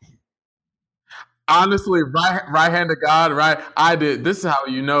 Honestly, right hand to God, right? I did. This is how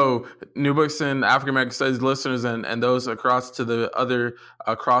New Books in African American Studies listeners and those across to the other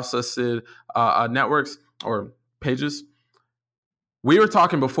cross-listed networks or pages. We were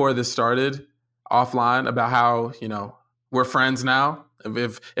talking before this started offline about how we're friends now.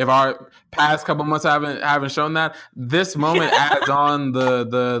 If our past couple months haven't shown that, this moment adds on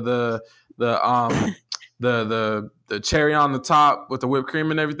the cherry on the top with the whipped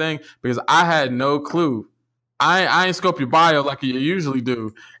cream and everything, because I had no clue I ain't scope your bio like you usually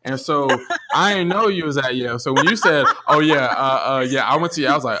do, and so I didn't know you was at Yale. So when you said, "Oh yeah, yeah," I went to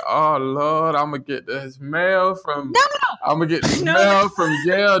Yale. I was like, "Oh Lord, I'm gonna get this mail from I'm gonna get this mail from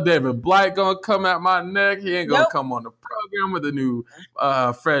Yale. David Blight gonna come at my neck. He ain't gonna come on the program with the new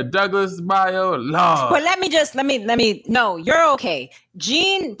Fred Douglass bio. Lord." But let me. No, you're okay.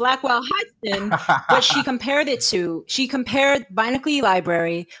 Jean Blackwell Hudson, what she compared Beinecke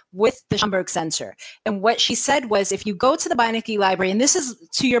Library with the Schomburg Center. And what she said was, if you go to the Beinecke Library, and this is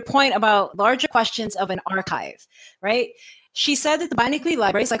to your point about larger questions of an archive, right? She said that the Beinecke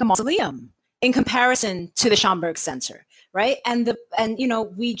Library is like a mausoleum in comparison to the Schomburg Center, right? And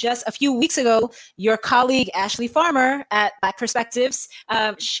we just a few weeks ago, your colleague Ashley Farmer at Black Perspectives,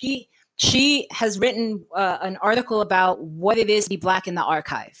 she has written an article about what it is to be Black in the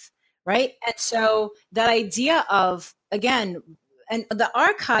archive, right? And so that idea of, again, and the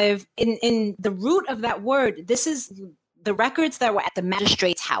archive, in the root of that word, this is the records that were at the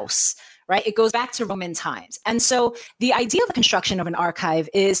magistrate's house, right? It goes back to Roman times. And so the idea of the construction of an archive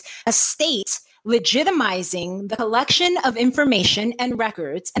is a state legitimizing the collection of information and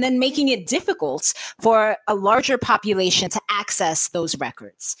records, and then making it difficult for a larger population to access those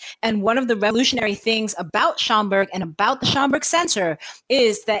records. And one of the revolutionary things about Schomburg and about the Schomburg Center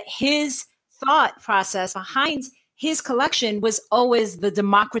is that his thought process behind his collection was always the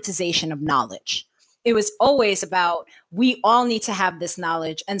democratization of knowledge. It was always about, we all need to have this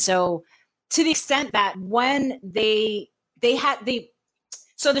knowledge. And so to the extent that when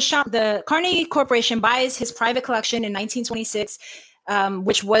so the Carnegie Corporation buys his private collection in 1926,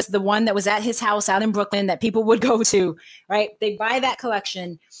 which was the one that was at his house out in Brooklyn that people would go to, right? They buy that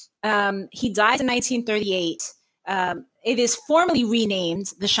collection. He dies in 1938. It is formally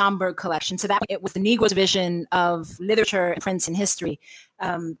renamed the Schomburg Collection. So that it was the Negro Division of Literature, Prints, and History.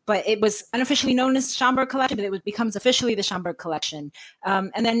 But it was unofficially known as the Schomburg Collection, but it becomes officially the Schomburg Collection.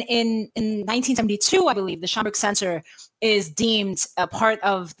 And then in 1972, I believe, the Schomburg Center is deemed a part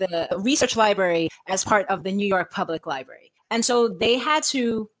of the research library as part of the New York Public Library. And so they had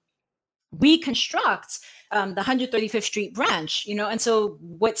to reconstruct the 135th Street branch, and so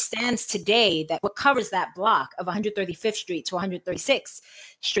what stands today, what covers that block of 135th Street to 136th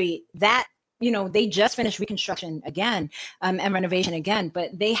Street, that, they just finished reconstruction again and renovation again,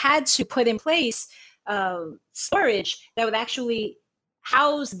 but they had to put in place storage that would actually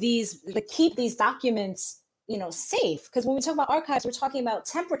house keep these documents, safe. Because when we talk about archives, we're talking about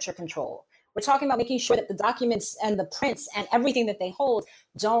temperature control. We're talking about making sure that the documents and the prints and everything that they hold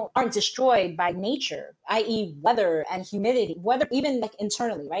aren't destroyed by nature, i.e. weather and humidity, weather even like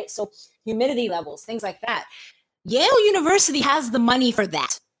internally, right? So humidity levels, things like that. Yale University has the money for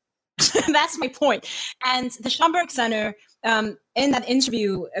that. That's my point. And the Schomburg Center, in that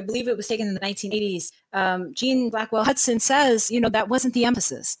interview, I believe it was taken in the 1980s, Jean Blackwell Hudson says, that wasn't the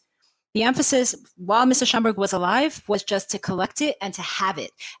emphasis. The emphasis, while Mr. Schomburg was alive, was just to collect it and to have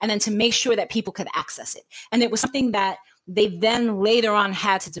it, and then to make sure that people could access it. And it was something that they then later on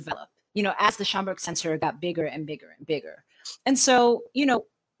had to develop, as the Schomburg Center got bigger and bigger and bigger. And so,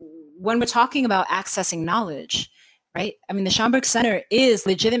 when we're talking about accessing knowledge, right? I mean, the Schomburg Center is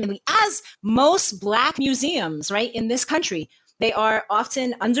legitimately, as most Black museums, right, in this country, they are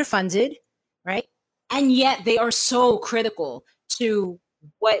often underfunded, right? And yet they are so critical to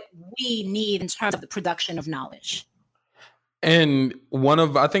what we need in terms of the production of knowledge. And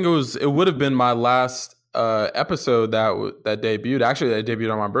I think it would have been my last episode that debuted. Actually, that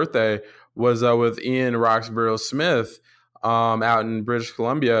debuted on my birthday, was with Ian Roxborough Smith out in British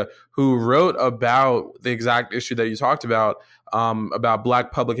Columbia, who wrote about the exact issue that you talked about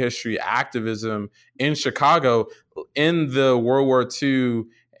Black public history activism in Chicago in the World War II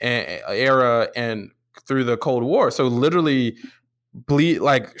era and through the Cold War. So literally,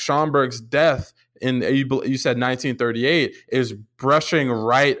 like Schomburg's death you said 1938 is brushing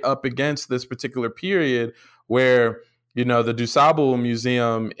right up against this particular period where the DuSable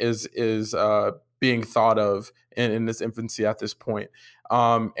Museum is being thought of in this infancy at this point.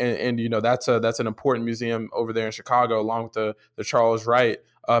 And that's an important museum over there in Chicago, along with the Charles Wright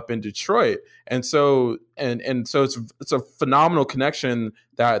up in Detroit. And so so it's a phenomenal connection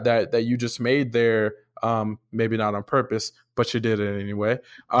that you just made there. Maybe not on purpose, but you did it anyway.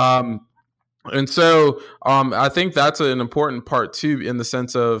 And so I think that's an important part too, in the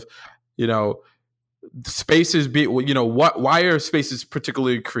sense of, spaces why are spaces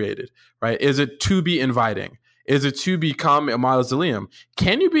particularly created, right? Is it to be inviting? Is it to become a mausoleum?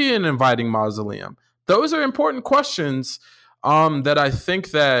 Can you be an inviting mausoleum? Those are important questions that I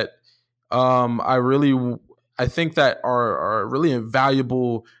think that I think that are really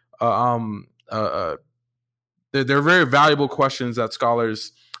invaluable they're very valuable questions that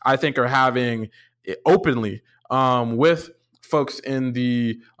scholars, I think, are having openly with folks in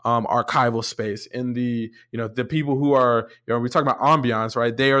the archival space, in the, the people who are, we talk about ambiance,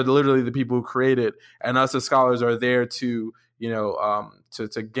 right? They are literally the people who create it, and us as scholars are there to,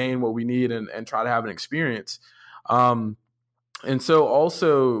 to gain what we need and try to have an experience. And so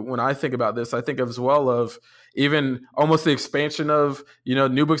also when I think about this, I think as well of even almost the expansion of,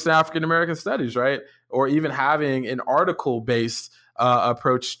 New Books in African American Studies, right? Or even having an article-based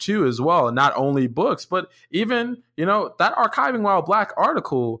approach too as well. And not only books, but even, that Archiving While Black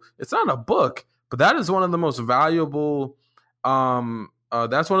article, it's not a book, but that is one of the most valuable,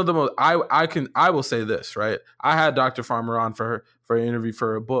 that's one of the most, I will say this, right? I had Dr. Farmer on for an interview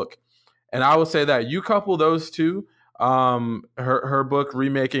for a book. And I will say that you couple those two, her book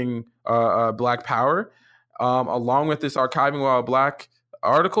Remaking Black Power, along with this Archiving While Black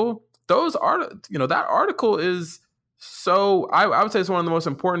article, that article is so, I would say it's one of the most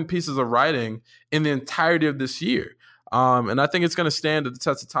important pieces of writing in the entirety of this year. And I think it's going to stand at the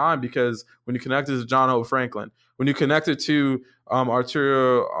test of time, because when you connect it to John Hope Franklin, when you connect it to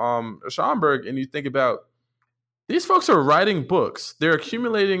Arturo Schomburg, and you think about these folks are writing books, they're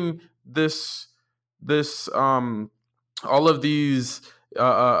accumulating this all of these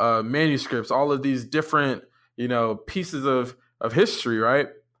manuscripts, all of these different, pieces of history, right?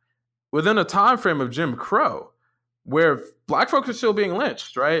 Within a time frame of Jim Crow, where Black folks are still being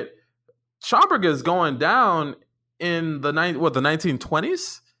lynched, right? Schomburg is going down in the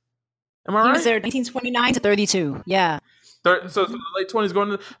 1920s. Am I right? He was there 1929 to 32. Yeah. So the late 20s going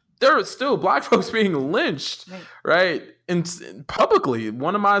to, there are still Black folks being lynched, right? And publicly.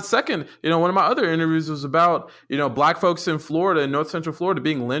 One of my other interviews was about, Black folks in Florida, in North Central Florida,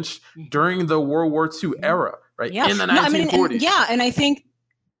 being lynched during the World War II era, right? Yeah. In the 1940s. And I think,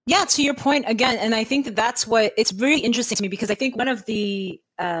 to your point again, and I think that's what, it's very interesting to me, because I think one of the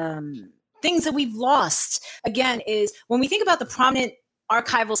things that we've lost, again, is when we think about the prominent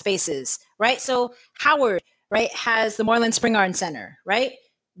archival spaces, right? So Howard, right, has the Moreland Spingarn Center, right?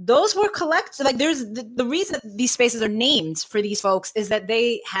 Those were collected, like there's the reason that these spaces are named for these folks is that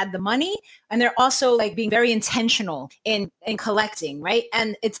they had the money, and they're also like being very intentional in collecting, right?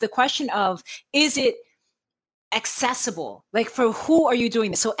 And it's the question of, is it accessible? Like, for who are you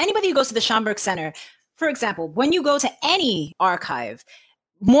doing this? So anybody who goes to the Schomburg Center, for example, when you go to any archive,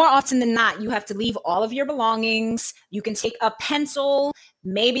 more often than not, you have to leave all of your belongings. You can take a pencil,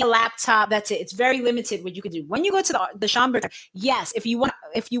 maybe a laptop. That's it. It's very limited what you can do. When you go to the Schomburg, yes, if you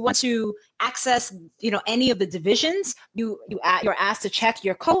want to access, any of the divisions, you're asked to check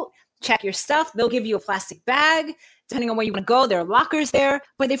your coat, check your stuff. They'll give you a plastic bag. Depending on where you want to go, there are lockers there.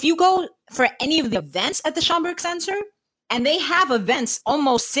 But if you go for any of the events at the Schomburg Center, and they have events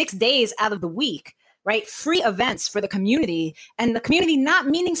almost 6 days out of the week, right? Free events for the community, and the community not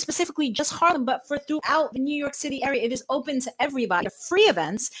meaning specifically just Harlem, but for throughout the New York City area. It is open to everybody. They're free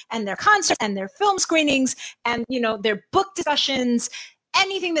events, and their concerts, and their film screenings, and their book discussions,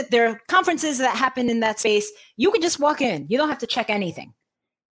 anything that there are conferences that happen in that space. You can just walk in. You don't have to check anything.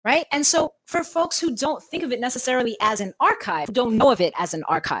 Right. And so for folks who don't think of it necessarily as an archive, who don't know of it as an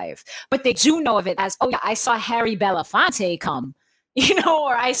archive, but they do know of it as, oh, yeah, I saw Harry Belafonte come,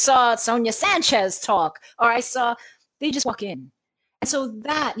 or I saw Sonia Sanchez talk, or they just walk in. And so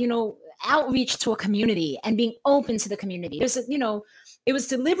that, outreach to a community and being open to the community. It was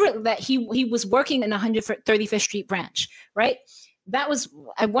deliberate that he was working in 135th Street branch. Right.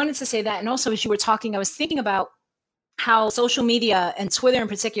 I wanted to say that. And also, as you were talking, I was thinking about how social media, and Twitter in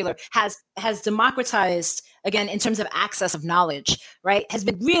particular, has democratized, again, in terms of access of knowledge, right, has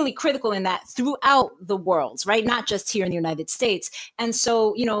been really critical in that throughout the world, right, not just here in the United States. And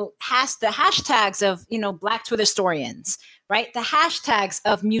so, the hashtags of, Black Twitter historians, right, the hashtags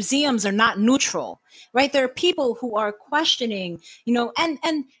of museums are not neutral, right? There are people who are questioning,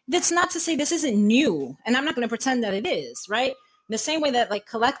 and that's not to say this isn't new, and I'm not going to pretend that it is, right? The same way that, like,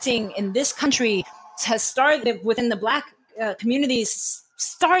 collecting in this country has started within the Black communities,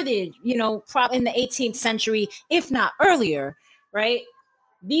 started, in the 18th century, if not earlier, right?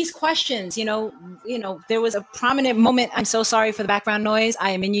 These questions, there was a prominent moment. I'm so sorry for the background noise.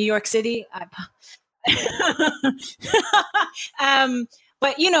 I am in New York City.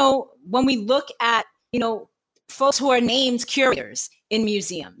 But, when we look at, folks who are named curators in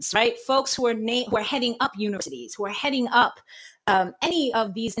museums, right? Folks who are heading up universities, who are heading up any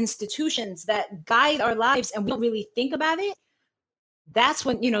of these institutions that guide our lives, and we don't really think about it. That's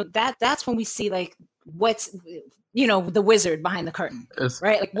when, that's when we see, like, what's, the wizard behind the curtain,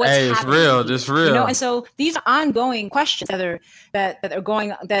 right? Like, what's happening? It's real. And so these are ongoing questions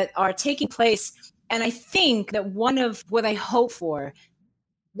that are taking place. And I think that one of what I hope for,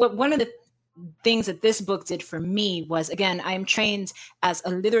 one of the things that this book did for me was, again, I am trained as a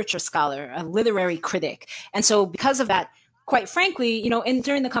literature scholar, a literary critic. And so because of that, quite frankly,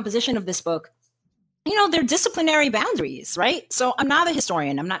 during the composition of this book, there are disciplinary boundaries, right? So I'm not a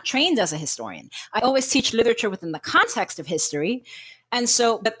historian. I'm not trained as a historian. I always teach literature within the context of history. And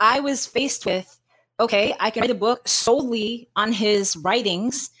so, but I was faced with, okay, I can write a book solely on his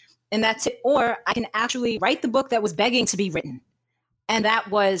writings and that's it. Or I can actually write the book that was begging to be written. And that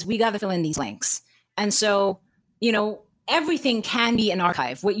was, we got to fill in these blanks. And so, everything can be an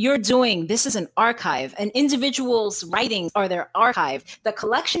archive. What you're doing, this is an archive. An individual's writings are their archive. The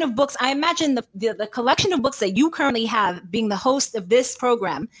collection of books, I imagine the collection of books that you currently have being the host of this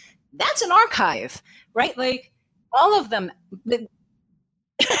program, that's an archive, right? Like all of them.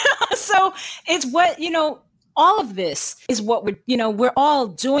 So it's what, all of this is what we're all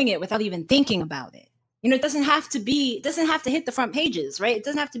doing it without even thinking about it. It doesn't have to hit the front pages, right? It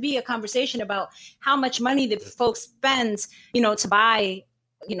doesn't have to be a conversation about how much money the folks spend, to buy,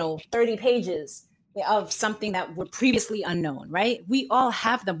 30 pages of something that were previously unknown, right? We all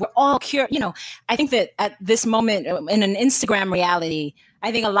have them. We're all I think that at this moment in an Instagram reality,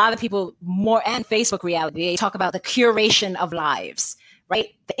 I think a lot of people and Facebook reality, they talk about the curation of lives, right?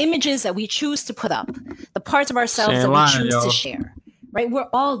 The images that we choose to put up, the parts of ourselves that we choose to share. Right? We're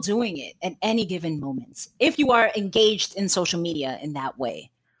all doing it at any given moment if you are engaged in social media in that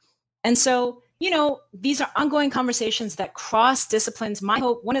way. And so, these are ongoing conversations that cross disciplines. My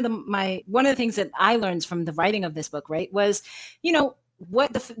hope, one of the things that I learned from the writing of this book, right, was,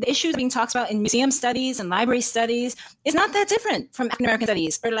 what the issues being talked about in museum studies and library studies is not that different from African American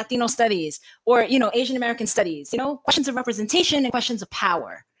studies or Latino studies or, Asian American studies, questions of representation and questions of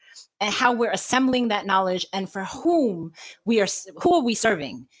power. And how we're assembling that knowledge and for who are we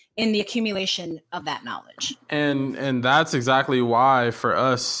serving in the accumulation of that knowledge. And that's exactly why for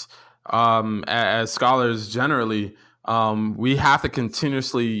us as scholars generally, we have to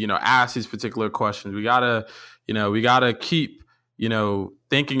continuously, ask these particular questions. We gotta keep,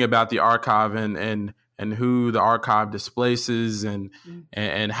 thinking about the archive and who the archive displaces and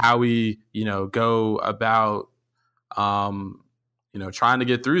how we, go about trying to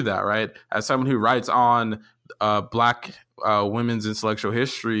get through that, right? As someone who writes on Black women's intellectual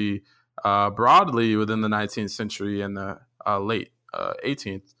history broadly within the 19th century and the late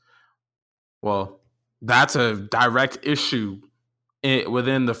 18th, well, that's a direct issue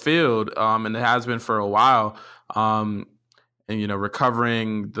within the field, and it has been for a while. And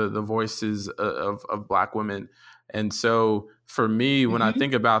recovering the voices of Black women. And so for me, when I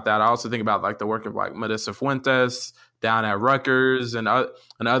think about that, I also think about like the work of like Melissa Fuentes down at Rutgers and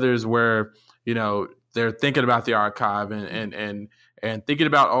others where, they're thinking about the archive and thinking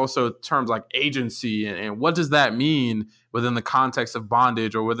about also terms like agency and what does that mean within the context of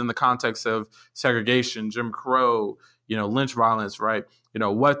bondage or within the context of segregation, Jim Crow, lynch violence, right?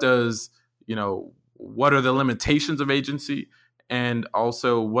 What are the limitations of agency? And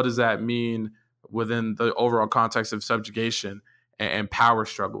also what does that mean within the overall context of subjugation and power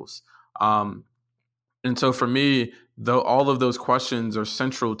struggles? And so for me, though, all of those questions are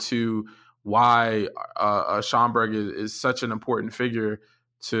central to why Schomburg is such an important figure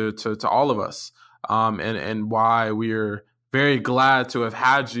to all of us, and why we're very glad to have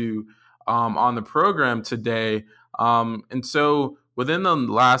had you on the program today. And so within the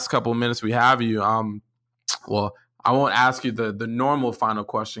last couple of minutes we have you, well, I won't ask you the normal final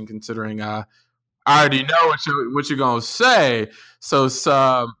question, considering I already know what you're gonna say. So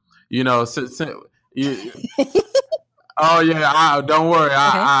oh yeah, don't worry.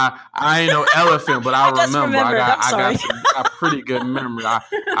 I ain't no elephant, but I remember. I got pretty good memory.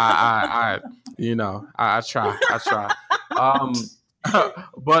 I try.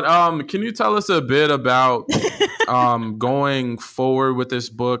 But can you tell us a bit about going forward with this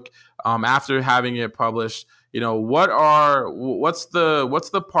book after having it published? What's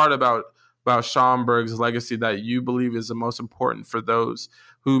the part about Schomburg's legacy that you believe is the most important for those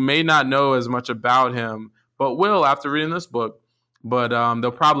who may not know as much about him, but will after reading this book? But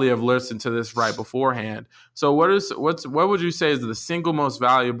they'll probably have listened to this right beforehand. So what would you say is the single most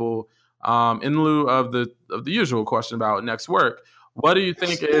valuable, in lieu of the usual question about next work? What do you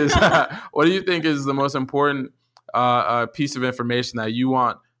think is the most important piece of information that you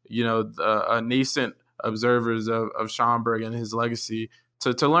want nascent observers of Schomburg and his legacy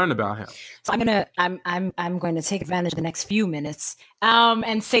to learn about him? So I'm going to take advantage of the next few minutes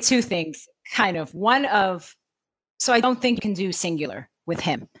and say two things. So I don't think you can do singular with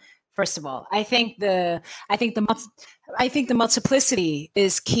him. First of all, I think the multiplicity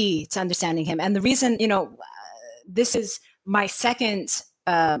is key to understanding him. And the reason, this is my second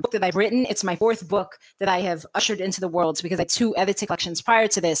book that I've written. It's my fourth book that I have ushered into the world because I had 2 edited collections prior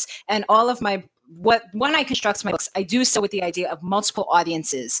to this. And all of when I construct my books, I do so with the idea of multiple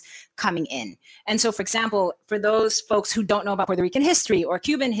audiences coming in. And so, for example, for those folks who don't know about Puerto Rican history or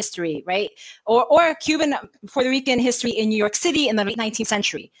Cuban history, right? Or Cuban Puerto Rican history in New York City in the late 19th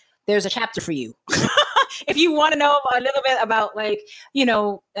century, there's a chapter for you. If you want to know a little bit about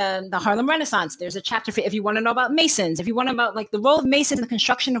the Harlem Renaissance, there's a chapter for if you want to know about Masons, if you want to know about the role of Masons in the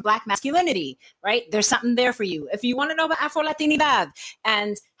construction of Black masculinity, right? There's something there for you. If you want to know about Afro-Latinidad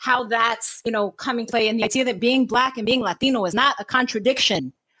and how that's, coming to play, and the idea that being Black and being Latino is not a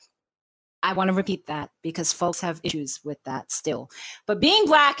contradiction. I want to repeat that because folks have issues with that still. But being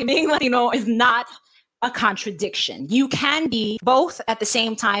Black and being Latino is not a contradiction. You can be both at the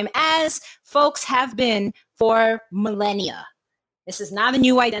same time, as folks have been for millennia. This is not a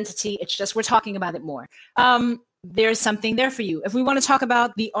new identity. It's just we're talking about it more. There's something there for you. If we want to talk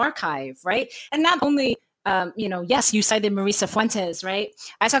about the archive, right? And not only, yes, you cited Marisa Fuentes, right?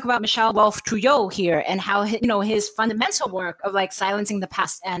 I talk about Michel Wolf Trouillot here and how, his fundamental work of silencing the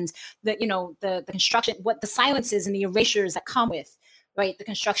past and the construction, what the silences and the erasures that come with, right, the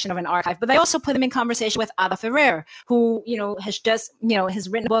construction of an archive. But I also put him in conversation with Ada Ferrer, who, has just, has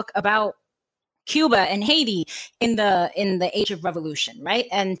written a book about Cuba and Haiti in the age of revolution, right?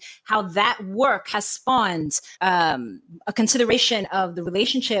 And how that work has spawned a consideration of the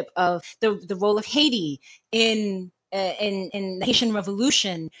relationship of the role of Haiti in the Haitian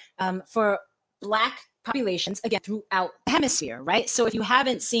Revolution for Black populations, again, throughout the hemisphere, right? So if you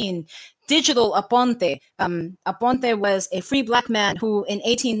haven't seen Digital Aponte, Aponte was a free Black man who in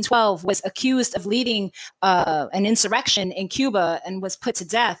 1812 was accused of leading an insurrection in Cuba and was put to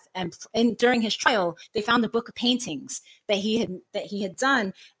death. And during his trial, they found a book of paintings that he had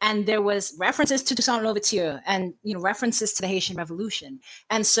done, and there was references to Toussaint Louverture and references to the Haitian Revolution.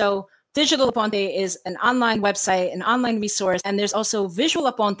 And so Digital Aponte is an online website, an online resource, and there's also Visual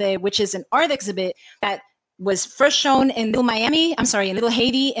Aponte, which is an art exhibit that was first shown in Little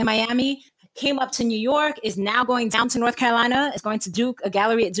Haiti in Miami, came up to New York, is now going down to North Carolina, is going to Duke, a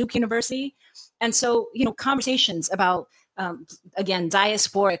gallery at Duke University. And so, conversations about, again,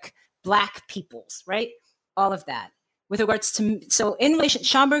 diasporic Black peoples, right? All of that. With regards to, so in relation,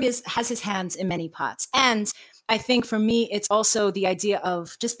 Schomburg has his hands in many pots. And I think for me, it's also the idea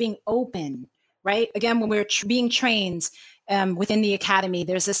of just being open, right? Again, when we're being trained within the academy,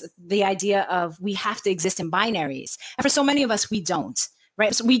 there's the idea of we have to exist in binaries. And for so many of us, we don't,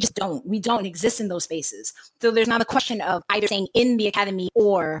 right? So we just don't. We don't exist in those spaces. So there's not a question of either staying in the academy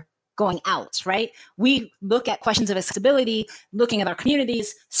or going out, right? We look at questions of accessibility, looking at our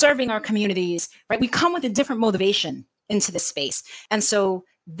communities, serving our communities, right? We come with a different motivation into this space. And so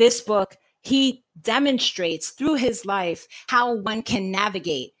this book, he demonstrates through his life how one can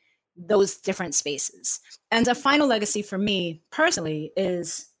navigate those different spaces. And a final legacy for me personally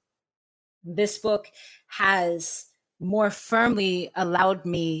is this book has more firmly allowed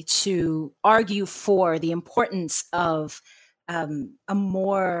me to argue for the importance of a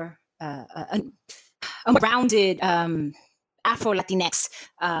more rounded Afro-Latinx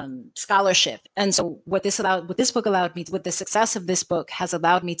scholarship. And so what the success of this book has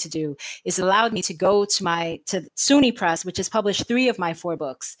allowed me to do is allowed me to go to SUNY Press, which has published 3 of my 4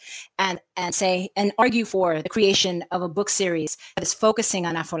 books, and argue for the creation of a book series that is focusing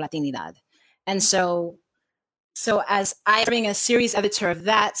on Afro-Latinidad. And so as I'm being a series editor of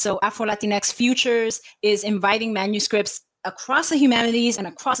that, so Afro-Latinx Futures is inviting manuscripts across the humanities and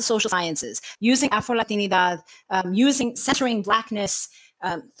across the social sciences, using Afro-Latinidad, centering Blackness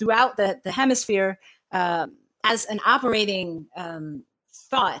throughout the hemisphere as an operating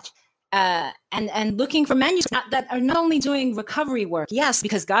thought, and looking for manuscripts that are not only doing recovery work, yes,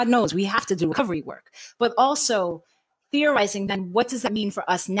 because God knows we have to do recovery work, but also theorizing then what does that mean for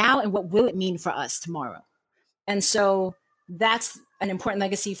us now and what will it mean for us tomorrow? And so that's an important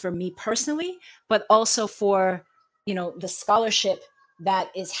legacy for me personally, but also for the scholarship that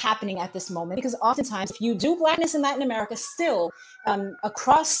is happening at this moment. Because oftentimes, if you do Blackness in Latin America, still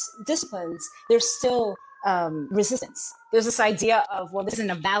across disciplines, there's still resistance. There's this idea of, well, this isn't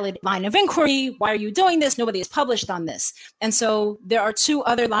a valid line of inquiry. Why are you doing this? Nobody has published on this. And so there are 2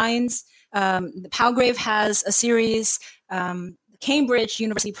 other lines. The Palgrave has a series. Cambridge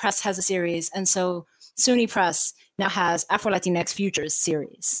University Press has a series. And so SUNY Press now has Afro-Latinx Futures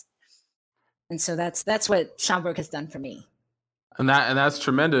series. And so that's what Schomburg has done for me. And that's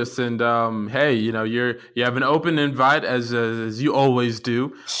tremendous. And hey, you have an open invite as you always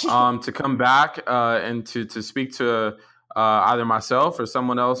do, to come back and to speak to either myself or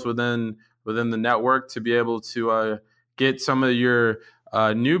someone else within the network to be able to get some of your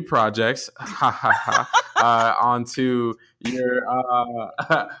new projects onto your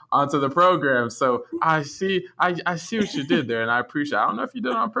onto the program. So I see what you did there, and I appreciate it. I don't know if you did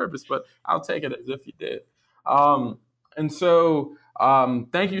it on purpose, but I'll take it as if you did. And so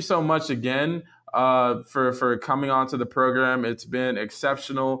thank you so much again for coming onto the program. It's been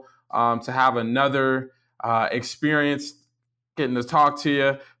exceptional to have another experience getting to talk to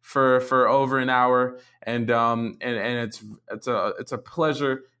you for over an hour, and it's a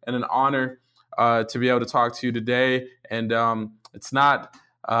pleasure and an honor to be able to talk to you today. And it's not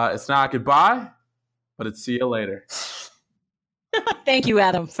goodbye, but it's see you later. Thank you,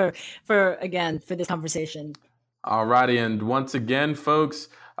 Adam, for this conversation. All righty, and once again, folks,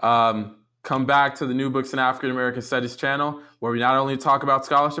 come back to the New Books in African American Studies channel, where we not only talk about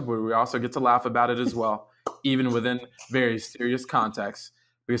scholarship, but we also get to laugh about it as well, even within very serious contexts.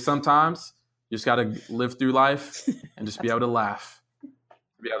 Because sometimes you just got to live through life and just be able to laugh,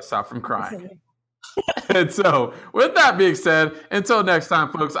 be able to stop from crying. And so, with that being said, until next time,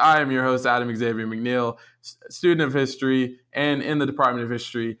 folks, I am your host, Adam Xavier McNeil, student of history and in the Department of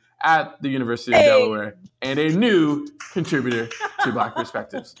History at the University of Delaware, and a new contributor to Black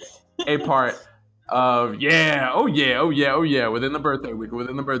Perspectives. A part of, within the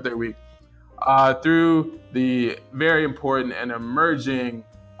birthday week, through the very important and emerging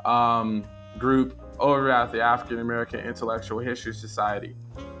group over at the African American Intellectual History Society.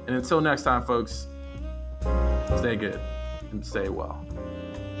 And until next time, folks, stay good and stay well.